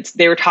 1800s,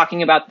 they were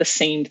talking about the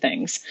same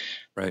things.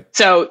 Right.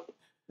 So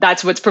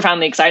that's what's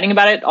profoundly exciting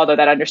about it, although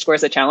that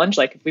underscores the challenge.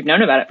 Like, if we've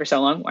known about it for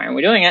so long, why aren't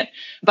we doing it?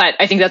 But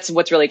I think that's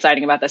what's really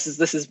exciting about this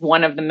is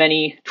one of the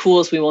many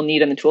tools we will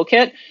need in the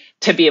toolkit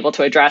to be able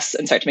to address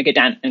and start to make a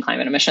dent in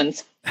climate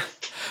emissions.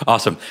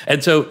 Awesome.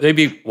 And so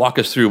maybe walk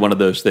us through one of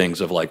those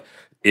things of like,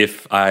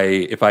 if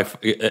I,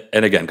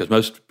 and again, because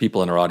most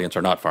people in our audience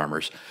are not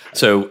farmers.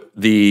 So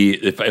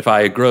if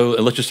I grow,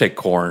 and let's just take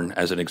corn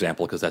as an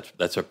example, because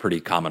that's a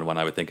pretty common one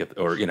I would think of,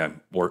 or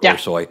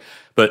soy,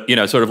 but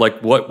sort of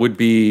like what would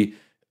be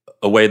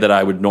a way that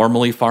I would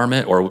normally farm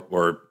it, or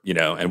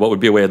and what would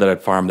be a way that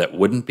I'd farm that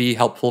wouldn't be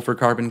helpful for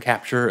carbon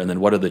capture, and then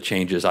what are the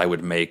changes I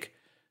would make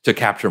to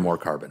capture more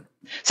carbon?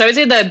 So I would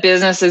say the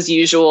business as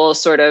usual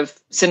sort of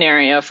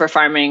scenario for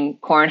farming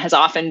corn has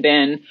often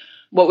been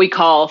what we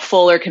call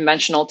full or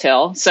conventional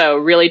till. So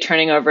really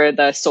turning over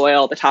the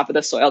soil, the top of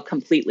the soil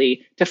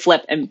completely to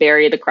flip and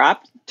bury the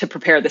crop to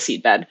prepare the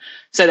seed bed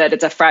so that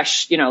it's a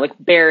fresh, like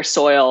bare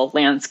soil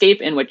landscape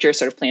in which you're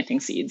sort of planting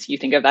seeds. You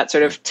think of that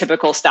sort of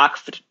typical stock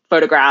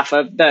photograph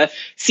of the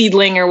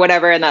seedling or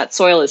whatever, and that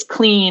soil is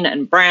clean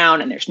and brown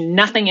and there's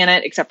nothing in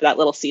it except for that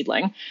little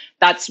seedling.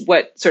 That's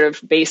what sort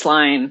of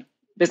baseline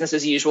business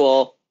as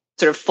usual,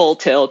 sort of full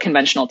till,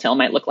 conventional till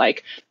might look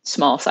like.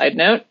 Small side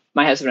note,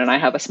 my husband and I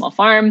have a small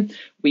farm.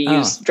 We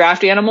use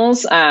draft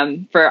animals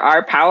for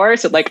our power.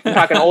 So like I'm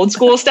talking old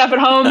school stuff at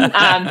home.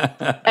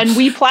 And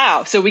we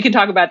plow. So we can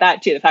talk about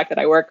that too. The fact that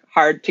I work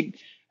hard to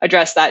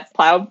address that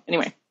plow.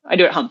 Anyway, I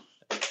do it at home.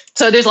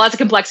 So there's lots of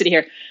complexity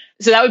here.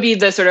 So that would be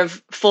the sort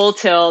of full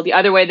till. The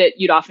other way that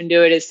you'd often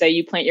do it is say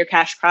you plant your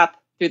cash crop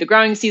through the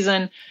growing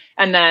season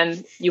and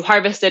then you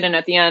harvest it. And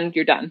at the end,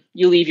 you're done.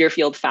 You leave your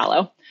field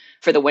fallow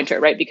for the winter,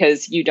 right?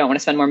 Because you don't want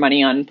to spend more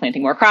money on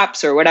planting more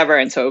crops or whatever.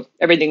 And so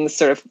everything's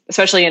sort of,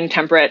 especially in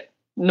temperate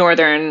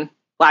northern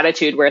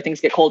latitude where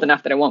things get cold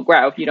enough that it won't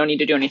grow, you don't need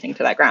to do anything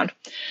to that ground.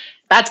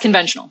 That's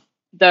conventional.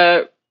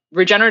 The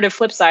regenerative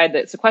flip side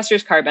that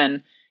sequesters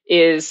carbon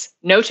is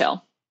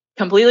no-till,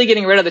 completely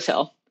getting rid of the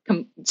till.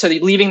 So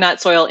leaving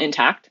that soil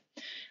intact,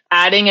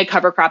 adding a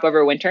cover crop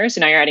over winter. So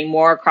now you're adding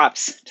more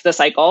crops to the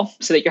cycle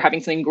so that you're having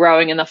something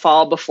growing in the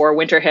fall before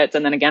winter hits,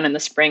 and then again in the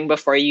spring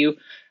before you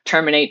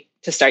terminate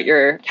to start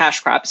your cash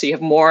crop. So you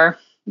have more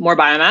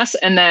biomass,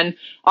 and then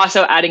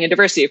also adding a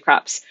diversity of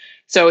crops.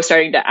 So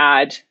starting to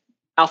add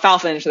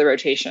alfalfa into the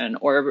rotation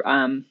or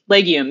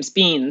legumes,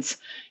 beans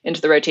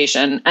into the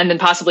rotation, and then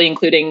possibly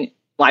including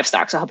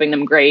livestock. So helping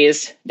them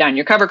graze down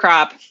your cover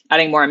crop,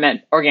 adding more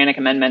organic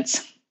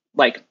amendments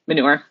like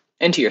manure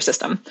into your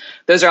system.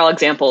 Those are all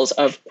examples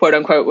of quote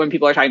unquote, when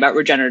people are talking about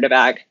regenerative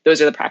ag,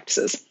 those are the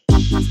practices.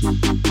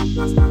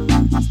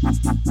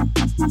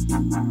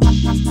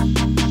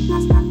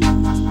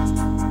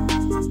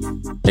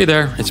 Hey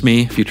there, it's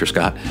me, Future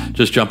Scott,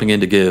 just jumping in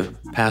to give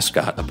past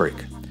Scott a break.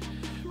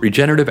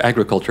 Regenerative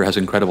agriculture has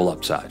incredible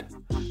upside.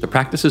 The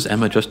practices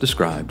Emma just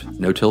described,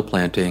 no-till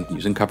planting,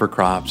 using cover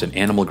crops, and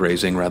animal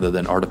grazing rather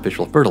than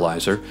artificial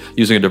fertilizer,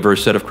 using a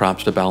diverse set of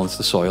crops to balance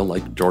the soil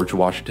like George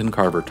Washington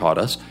Carver taught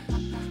us,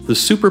 the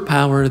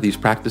superpower these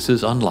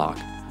practices unlock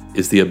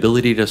is the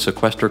ability to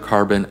sequester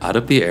carbon out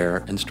of the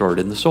air and store it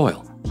in the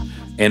soil.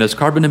 And as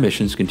carbon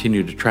emissions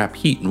continue to trap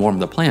heat and warm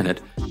the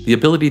planet, the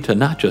ability to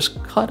not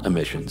just cut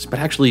emissions, but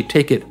actually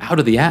take it out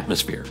of the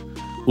atmosphere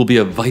will be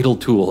a vital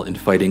tool in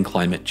fighting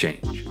climate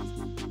change.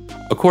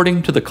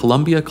 According to the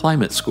Columbia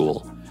Climate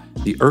School,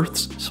 the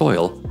Earth's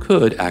soil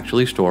could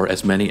actually store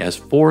as many as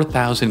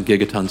 4,000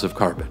 gigatons of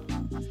carbon.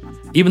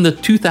 Even the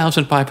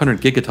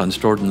 2,500 gigatons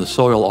stored in the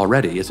soil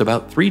already is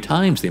about 3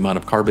 times the amount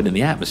of carbon in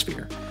the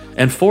atmosphere,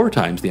 and 4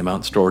 times the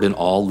amount stored in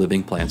all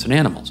living plants and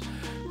animals.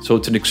 So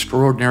it's an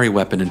extraordinary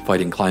weapon in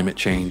fighting climate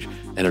change,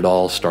 and it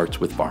all starts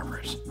with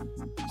farmers.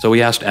 So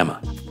we asked Emma,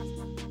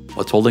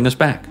 what's holding us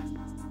back?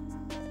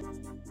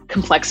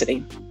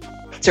 Complexity.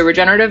 So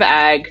regenerative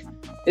ag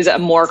is a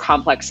more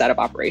complex set of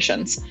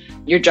operations.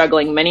 You're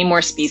juggling many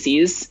more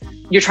species.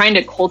 You're trying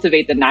to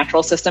cultivate the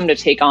natural system to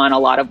take on a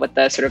lot of what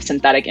the sort of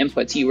synthetic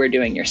inputs you were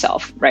doing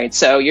yourself, right?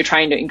 So you're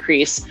trying to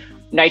increase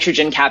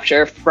nitrogen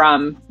capture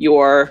from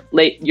your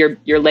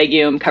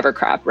legume cover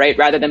crop, right?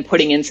 Rather than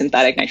putting in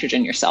synthetic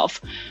nitrogen yourself.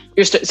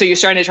 So you're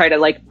starting to try to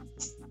like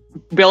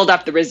build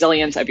up the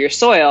resilience of your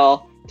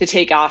soil to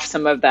take off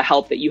some of the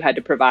help that you had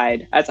to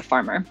provide as a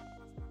farmer.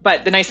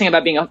 But the nice thing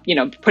about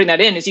putting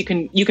that in is you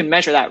can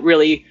measure that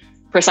really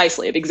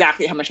precisely of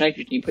exactly how much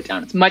nitrogen you put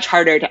down. It's much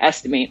harder to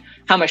estimate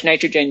how much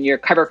nitrogen your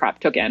cover crop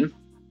took in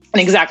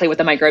and exactly what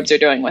the microbes are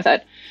doing with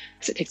it.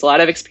 So it takes a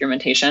lot of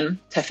experimentation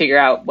to figure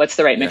out what's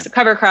the right mix of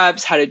cover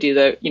crops, how to do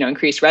the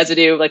increased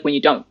residue. Like when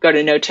you don't go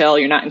to no-till,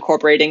 you're not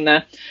incorporating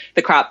the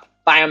crop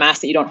biomass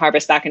that you don't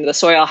harvest back into the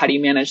soil. How do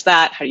you manage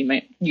that? How do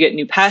you get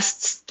new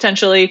pests,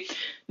 potentially,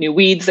 new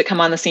weeds that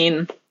come on the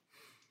scene?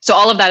 So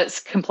all of that is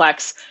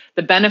complex.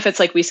 The benefits,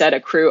 like we said,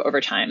 accrue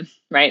over time,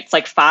 right? It's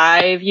like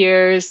 5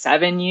 years,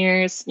 7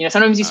 years.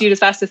 Sometimes you see it as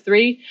fast as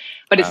 3,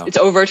 but it's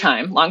over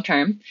time, long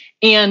term.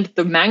 And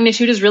the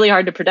magnitude is really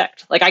hard to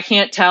predict. Like I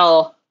can't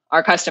tell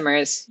our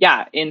customers,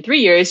 in 3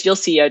 years, you'll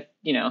see a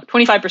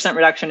 25%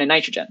 reduction in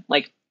nitrogen.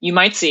 Like you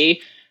might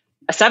see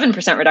a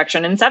 7%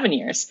 reduction in 7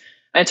 years.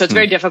 And so it's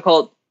very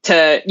difficult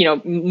to,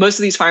 most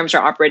of these farms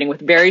are operating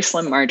with very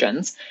slim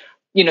margins.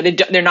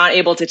 They're not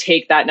able to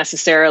take that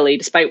necessarily,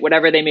 despite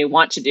whatever they may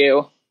want to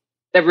do.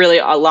 They're really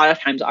a lot of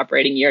times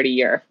operating year to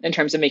year in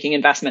terms of making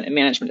investment and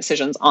management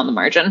decisions on the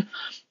margin.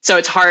 So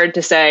it's hard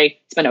to say,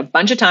 spend a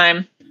bunch of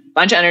time,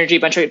 bunch of energy,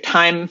 bunch of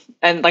time,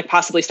 and like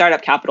possibly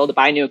startup capital to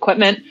buy new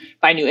equipment,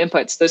 buy new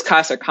inputs. Those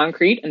costs are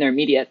concrete and they're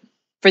immediate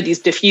for these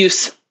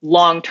diffuse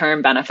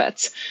long-term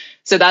benefits.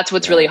 So that's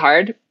what's really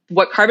hard.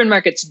 What carbon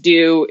markets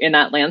do in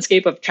that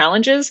landscape of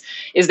challenges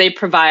is they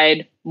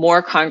provide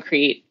more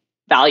concrete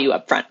value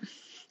upfront.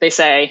 They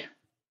say,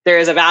 there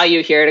is a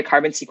value here to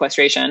carbon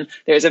sequestration.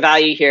 There's a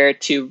value here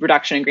to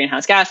reduction in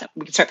greenhouse gas.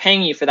 We can start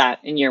paying you for that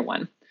in year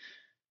 1.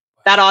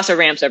 That also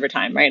ramps over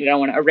time, right? I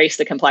don't want to erase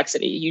the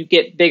complexity. You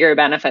get bigger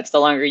benefits the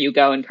longer you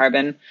go in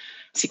carbon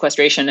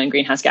sequestration and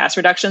greenhouse gas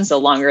reductions, the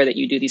longer that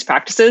you do these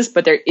practices,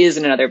 but there is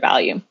another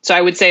value. So I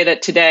would say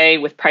that today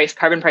with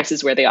carbon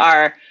prices where they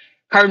are,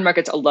 Carbon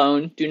markets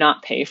alone do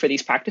not pay for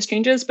these practice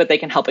changes, but they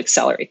can help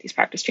accelerate these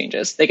practice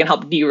changes. They can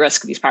help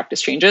de-risk these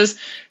practice changes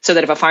so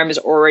that if a farm is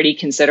already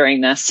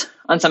considering this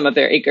on some of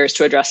their acres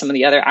to address some of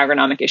the other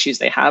agronomic issues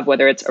they have,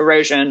 whether it's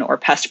erosion or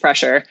pest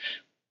pressure,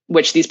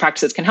 which these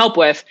practices can help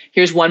with,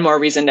 here's one more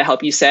reason to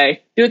help you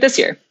say, do it this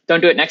year.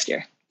 Don't do it next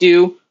year.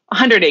 Do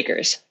 100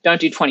 acres. Don't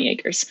do 20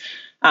 acres.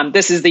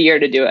 This is the year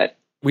to do it.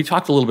 We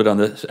talked a little bit on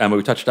this, Emma.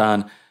 We touched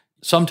on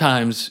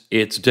sometimes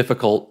it's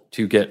difficult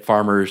to get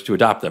farmers to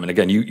adopt them. And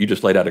again, you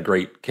just laid out a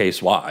great case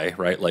why,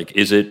 right? Like,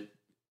 is it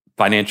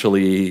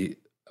financially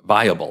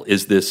viable?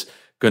 Is this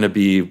going to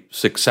be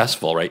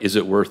successful, right? Is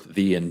it worth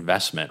the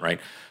investment, right?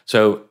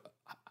 So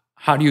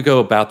how do you go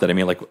about that? I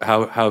mean, like,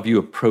 how have you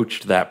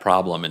approached that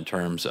problem in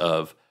terms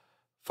of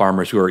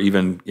farmers who are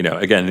even,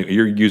 again,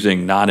 you're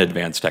using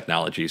non-advanced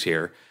technologies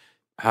here.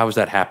 How has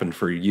that happened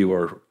for you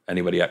or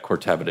anybody at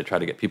Corteva to try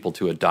to get people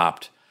to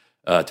adopt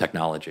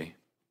technology?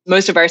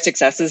 Most of our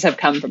successes have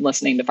come from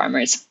listening to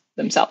farmers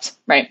themselves,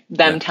 right?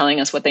 Them telling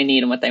us what they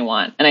need and what they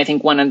want. And I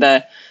think one of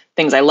the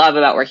things I love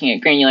about working at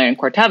Granular and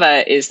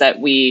Corteva is that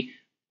we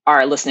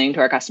are listening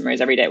to our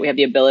customers every day. We have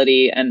the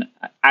ability and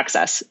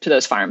access to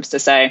those farms to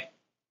say,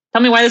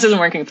 tell me why this isn't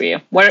working for you.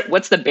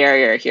 What's the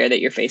barrier here that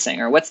you're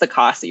facing, or what's the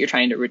cost that you're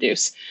trying to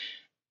reduce?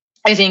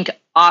 I think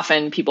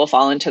often people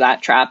fall into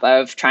that trap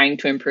of trying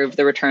to improve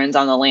the returns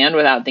on the land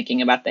without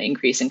thinking about the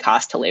increase in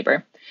cost to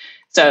labor.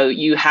 So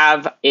you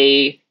have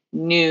a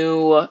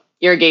new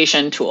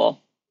irrigation tool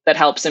that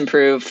helps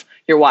improve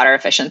your water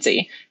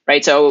efficiency,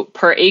 right? So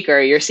per acre,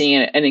 you're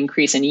seeing an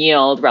increase in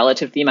yield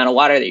relative to the amount of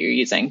water that you're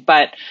using.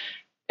 But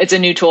it's a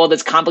new tool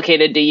that's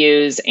complicated to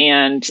use,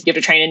 and you have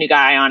to train a new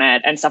guy on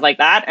it and stuff like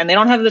that. And they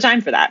don't have the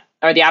time for that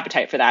or the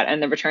appetite for that.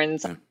 And the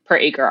returns per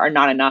acre are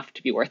not enough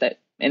to be worth it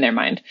in their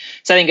mind.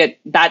 So I think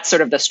that's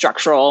sort of the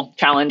structural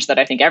challenge that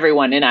I think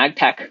everyone in ag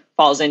tech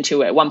falls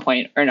into at one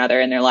point or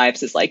another in their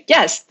lives is like,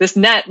 yes, this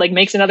net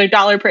makes another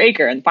 $1 per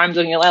acre. And the farm's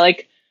looking at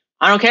like,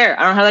 I don't care.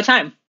 I don't have the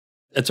time.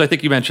 And so I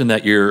think you mentioned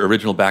that your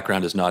original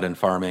background is not in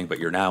farming, but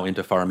you're now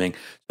into farming.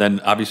 Then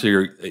obviously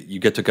you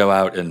get to go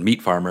out and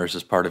meet farmers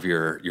as part of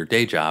your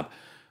day job.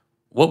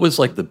 What was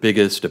like the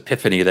biggest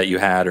epiphany that you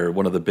had, or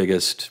one of the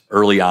biggest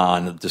early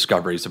on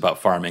discoveries about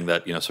farming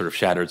that, sort of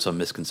shattered some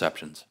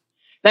misconceptions?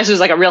 This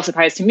was like a real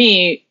surprise to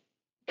me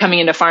coming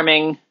into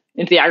farming,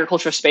 into the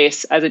agriculture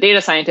space as a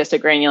data scientist at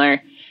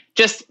Granular.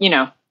 Just,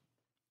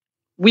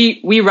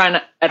 we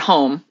run at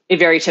home a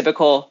very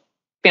typical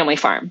family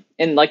farm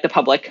in like the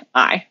public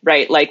eye,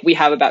 right? Like we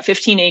have about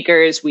 15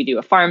 acres. We do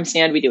a farm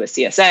stand. We do a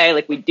CSA.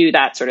 Like we do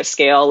that sort of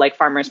scale, like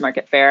farmers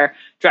market fare,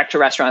 direct to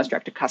restaurants,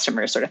 direct to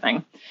customers sort of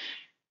thing.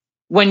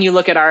 When you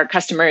look at our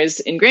customers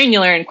in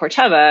Granular and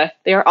Corteva,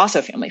 they are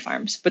also family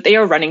farms, but they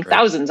are running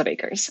thousands of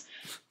acres.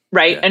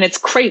 Right. Yeah. And it's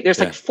great. There's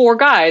like 4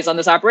 guys on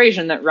this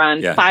operation that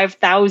run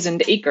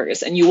 5,000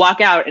 acres, and you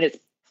walk out and it's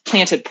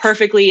planted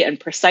perfectly and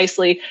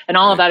precisely. And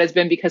all of that has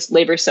been because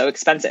labor is so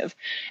expensive.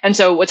 And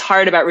so what's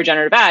hard about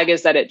regenerative ag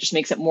is that it just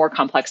makes it more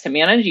complex to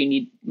manage. You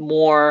need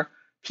more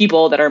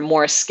people that are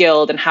more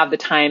skilled and have the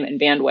time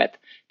and bandwidth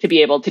to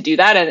be able to do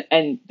that.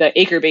 And the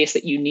acre base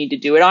that you need to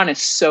do it on is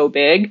so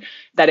big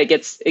that it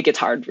gets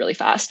hard really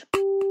fast.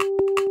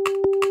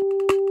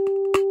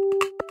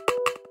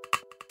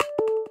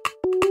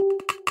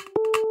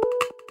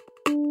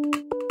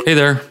 Hey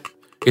there,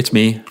 it's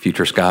me,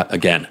 Future Scott,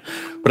 again.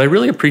 What I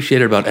really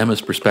appreciated about Emma's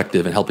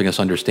perspective in helping us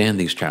understand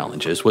these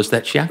challenges was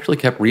that she actually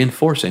kept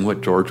reinforcing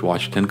what George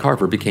Washington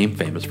Carver became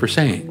famous for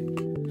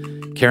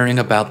saying: caring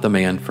about the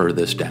man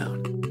furthest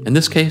down. In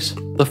this case,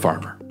 the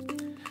farmer.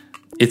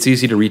 It's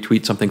easy to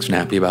retweet something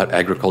snappy about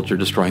agriculture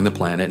destroying the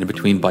planet in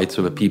between bites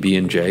of a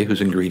PB&J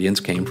whose ingredients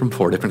came from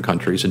 4 different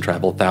countries and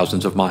traveled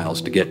thousands of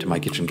miles to get to my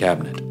kitchen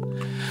cabinet.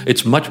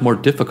 It's much more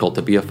difficult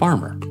to be a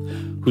farmer,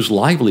 whose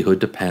livelihood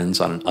depends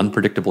on an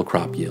unpredictable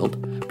crop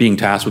yield, being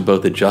tasked with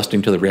both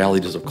adjusting to the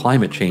realities of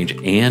climate change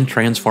and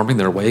transforming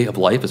their way of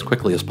life as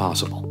quickly as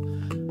possible.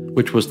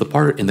 Which was the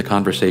part in the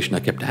conversation I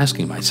kept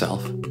asking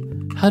myself: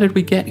 how did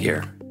we get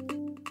here?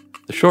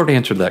 The short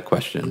answer to that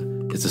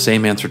question is the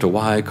same answer to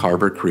why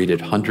Carver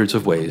created hundreds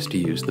of ways to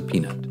use the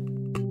peanut: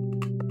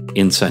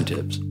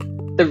 incentives.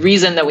 The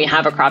reason that we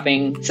have a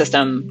cropping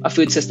system, a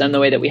food system the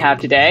way that we have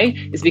today,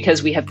 is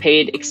because we have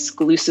paid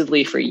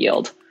exclusively for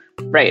yield.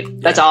 Right.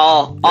 That's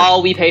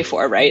all we pay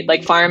for, right?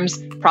 Like farms'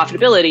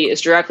 profitability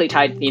is directly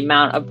tied to the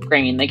amount of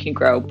grain they can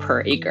grow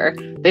per acre.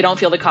 They don't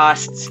feel the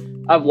costs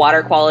of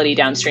water quality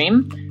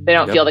downstream. They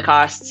don't feel the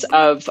costs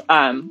of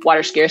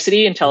water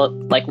scarcity until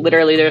like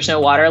literally there's no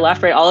water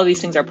left, right? All of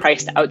these things are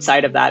priced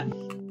outside of that,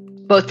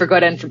 both for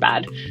good and for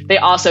bad. They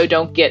also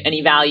don't get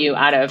any value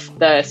out of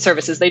the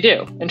services they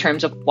do in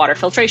terms of water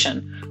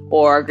filtration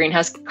or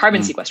greenhouse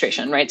carbon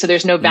sequestration, right? So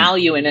there's no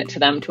value in it to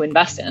them to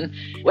invest in.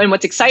 And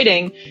what's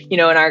exciting, in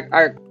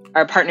our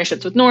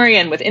partnerships with Nori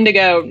and with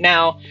Indigo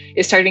now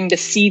is starting to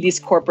see these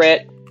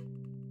corporate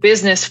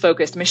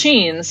business-focused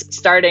machines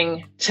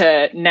starting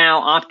to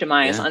now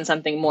optimize on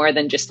something more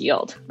than just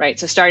yield, right?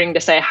 So starting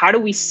to say, how do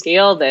we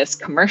scale this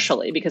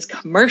commercially? Because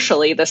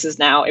commercially, this is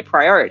now a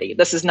priority.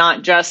 This is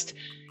not just,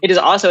 it is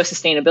also a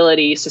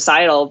sustainability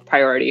societal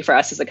priority for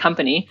us as a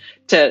company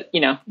to,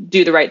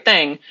 do the right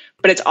thing.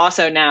 But it's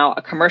also now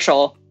a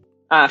commercial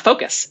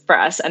focus for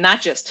us. And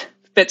that just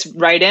fits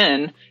right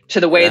in to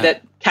the way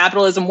that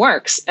capitalism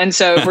works. And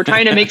so if we're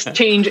trying to make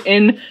change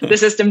in the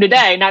system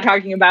today, not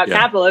talking about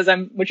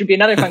capitalism, which would be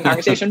another fun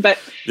conversation, but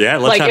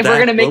let's have we're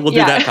going to make, we'll do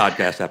that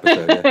podcast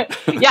episode.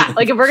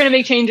 Like if we're going to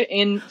make change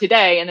in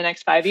today, in the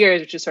next 5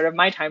 years, which is sort of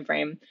my time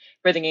frame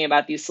for thinking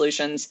about these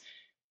solutions,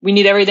 we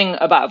need everything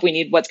above. We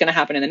need what's going to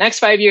happen in the next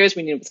 5 years.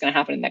 We need what's going to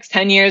happen in the next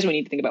 10 years. We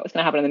need to think about what's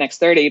going to happen in the next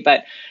 30.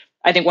 But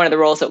I think one of the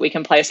roles that we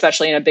can play,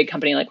 especially in a big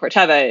company like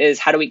Corteva, is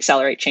how do we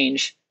accelerate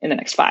change in the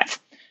next 5?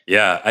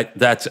 Yeah,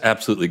 that's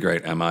absolutely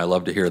great, Emma. I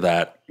love to hear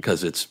that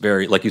because it's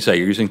very, like you say,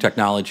 you're using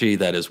technology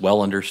that is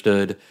well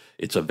understood.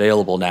 It's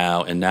available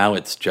now, and now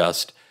it's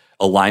just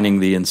aligning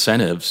the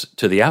incentives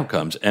to the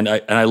outcomes. And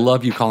I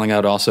love you calling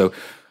out also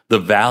the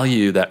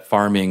value that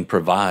farming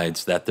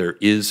provides that there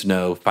is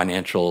no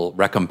financial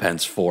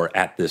recompense for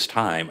at this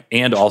time,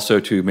 and also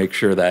to make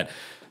sure that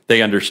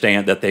they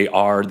understand that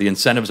the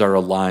incentives are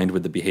aligned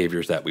with the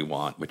behaviors that we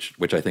want,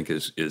 which I think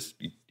is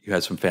you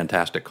had some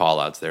fantastic call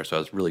outs there. So it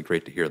was really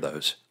great to hear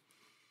those.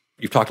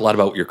 You've talked a lot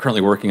about what you're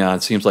currently working on.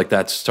 It seems like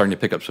that's starting to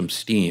pick up some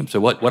steam. So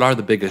what are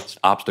the biggest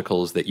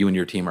obstacles that you and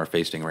your team are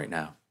facing right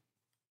now?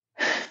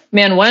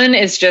 Man, one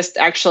is just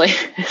actually,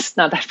 it's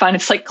not that fun.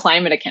 It's like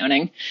climate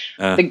accounting.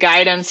 The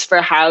guidance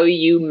for how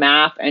you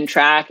map and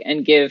track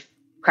and give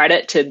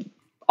credit to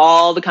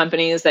all the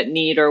companies that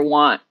need or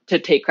want to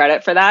take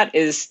credit for that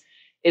is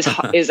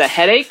a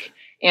headache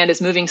and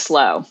is moving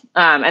slow.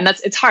 And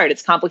it's hard,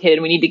 it's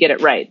complicated. We need to get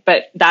it right.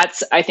 But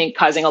that's, I think,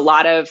 causing a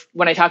lot of,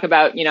 when I talk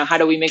about, how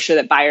do we make sure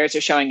that buyers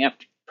are showing up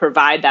to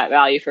provide that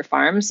value for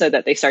farms so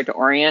that they start to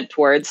orient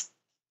towards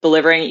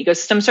delivering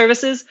ecosystem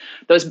services,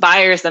 those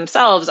buyers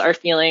themselves are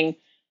feeling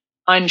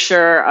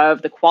unsure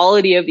of the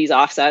quality of these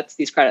offsets,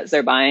 these credits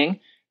they're buying.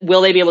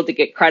 Will they be able to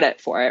get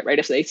credit for it, right?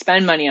 If they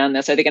spend money on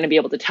this, are they going to be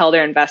able to tell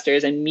their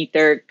investors and meet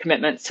their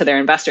commitments to their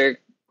investor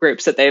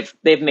groups that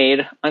they've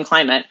made on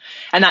climate?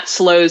 And that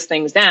slows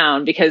things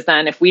down, because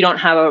then if we don't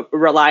have a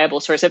reliable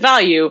source of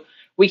value,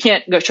 we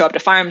can't go show up to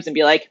farms and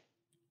be like,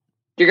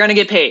 you're going to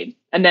get paid.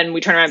 And then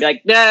we turn around and be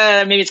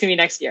like, maybe it's going to be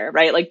next year,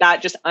 right? Like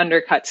that just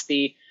undercuts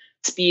the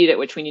speed at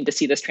which we need to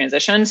see this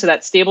transition. So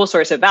that stable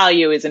source of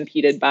value is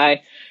impeded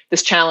by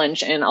this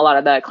challenge in a lot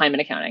of the climate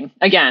accounting.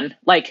 Again,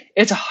 like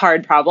it's a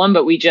hard problem,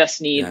 but we just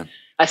need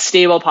a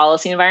stable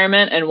policy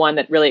environment and one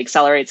that really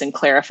accelerates and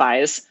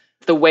clarifies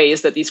the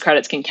ways that these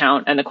credits can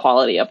count and the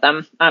quality of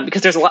them.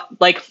 Because there's a lot,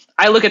 like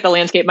I look at the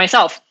landscape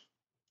myself.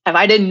 If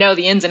I didn't know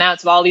the ins and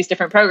outs of all these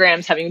different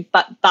programs, having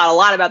thought a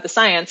lot about the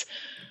science,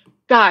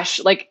 gosh,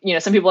 like,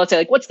 some people would say,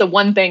 like, what's the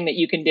one thing that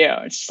you can do?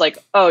 It's just like,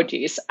 oh,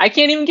 geez, I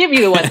can't even give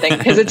you the one thing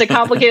because it's a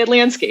complicated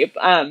landscape.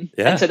 And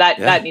so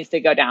that needs to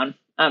go down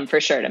for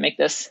sure to make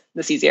this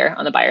easier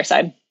on the buyer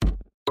side.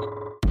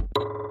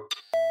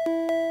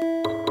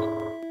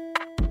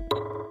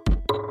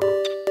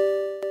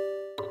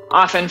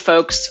 Often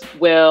folks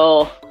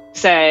will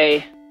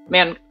say,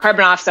 man,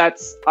 carbon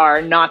offsets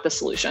are not the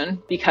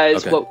solution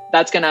because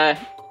that's going to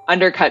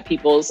undercut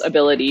people's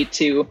ability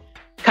to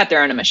cut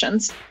their own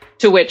emissions.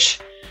 To which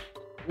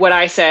what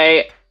I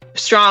say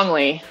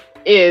strongly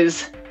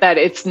is that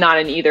it's not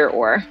an either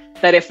or.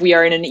 That if we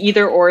are in an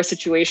either or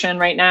situation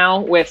right now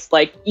with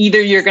like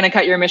either you're going to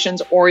cut your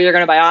emissions or you're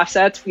going to buy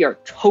offsets, we are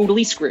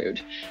totally screwed.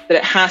 That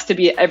it has to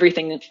be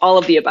everything, all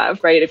of the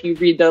above, right? If you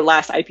read the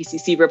last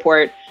IPCC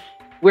report,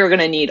 we're going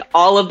to need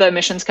all of the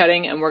emissions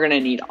cutting and we're going to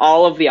need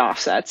all of the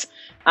offsets.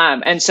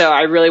 And so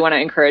I really want to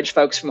encourage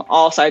folks from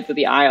all sides of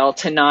the aisle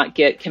to not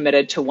get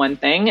committed to one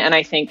thing. And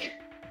I think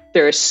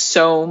there is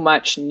so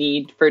much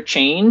need for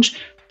change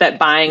that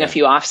buying a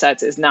few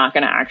offsets is not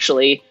going to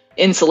actually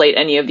insulate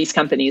any of these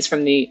companies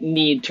from the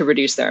need to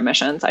reduce their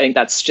emissions. I think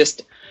that's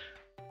just,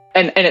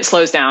 and it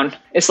slows down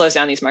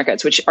these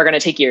markets, which are going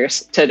to take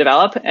years to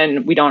develop.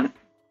 And we don't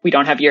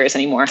have years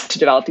anymore to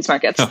develop these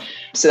markets. Oh.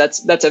 So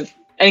that's an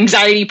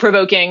anxiety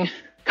provoking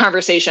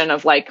conversation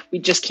of like, we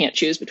just can't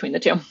choose between the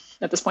two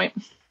at this point.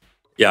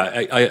 Yeah,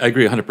 I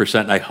agree 100%.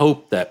 And I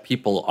hope that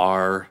people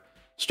are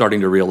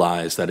starting to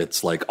realize that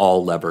it's like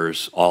all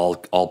levers, all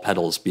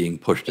pedals being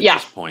pushed at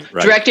this point,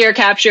 right? Direct air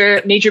capture,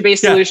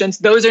 nature-based solutions,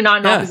 those are not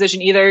in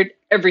opposition either.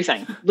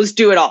 Everything. Let's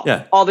do it all,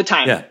 all the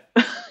time. Yeah.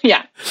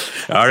 Yeah.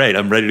 All right,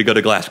 I'm ready to go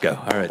to Glasgow.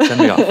 All right, send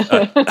me off.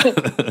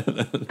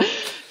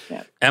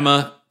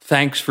 Emma,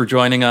 thanks for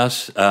joining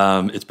us.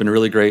 It's been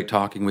really great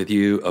talking with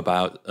you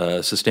about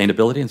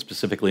sustainability and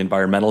specifically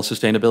environmental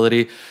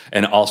sustainability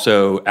and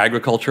also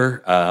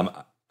agriculture.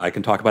 I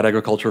can talk about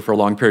agriculture for a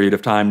long period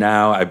of time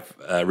now. I've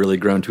really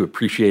grown to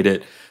appreciate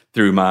it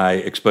through my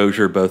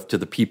exposure both to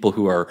the people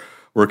who are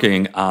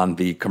working on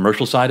the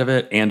commercial side of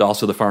it and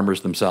also the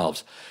farmers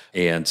themselves.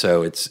 And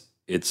so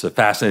it's a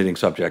fascinating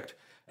subject,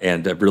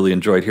 and I've really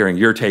enjoyed hearing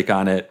your take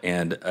on it.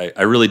 And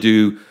I really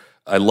do.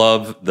 I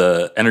love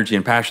the energy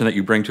and passion that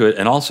you bring to it,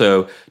 and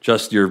also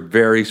just your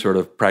very sort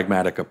of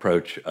pragmatic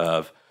approach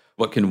of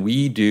what can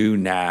we do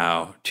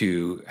now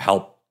to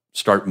help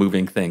start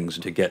moving things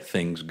to get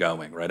things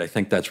going, right? I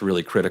think that's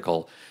really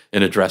critical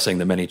in addressing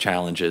the many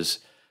challenges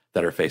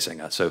that are facing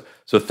us. So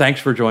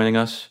thanks for joining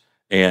us,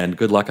 and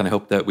good luck, and I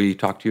hope that we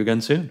talk to you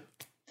again soon.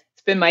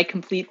 It's been my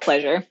complete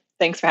pleasure.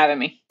 Thanks for having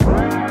me.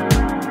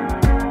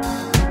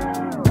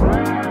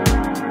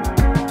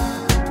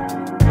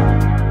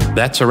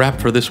 That's a wrap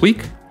for this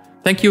week.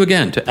 Thank you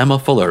again to Emma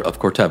Fuller of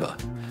Corteva.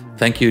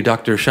 Thank you,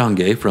 Dr.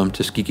 Shange from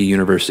Tuskegee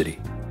University.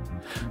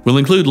 We'll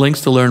include links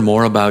to learn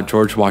more about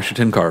George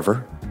Washington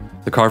Carver,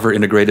 the Carver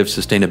Integrative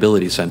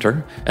Sustainability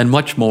Center, and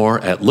much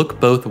more at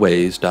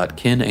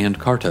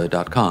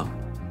lookbothways.kinandcarta.com.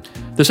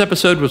 This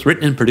episode was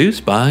written and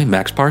produced by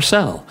Max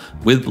Parcell,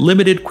 with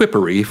limited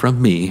quippery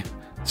from me,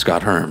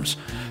 Scott Herms.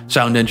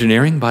 Sound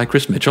engineering by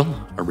Chris Mitchell,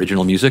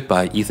 original music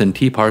by Ethan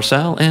T.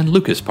 Parcell and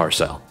Lucas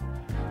Parcell.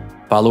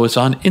 Follow us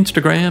on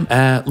Instagram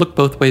at Look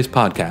Both Ways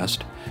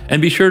Podcast, and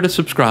be sure to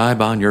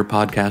subscribe on your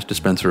podcast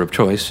dispenser of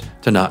choice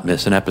to not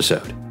miss an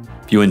episode.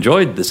 If you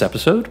enjoyed this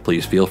episode,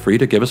 please feel free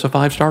to give us a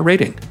 5-star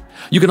rating.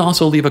 You can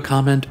also leave a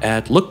comment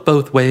at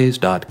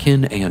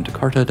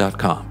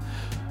lookbothways.kinandcarta.com.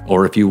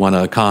 Or if you want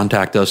to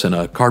contact us in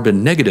a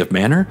carbon-negative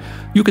manner,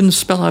 you can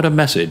spell out a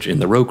message in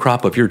the row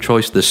crop of your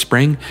choice this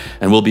spring,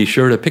 and we'll be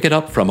sure to pick it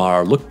up from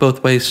our Look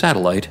Both Ways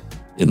satellite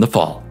in the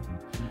fall.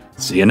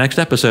 See you next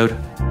episode.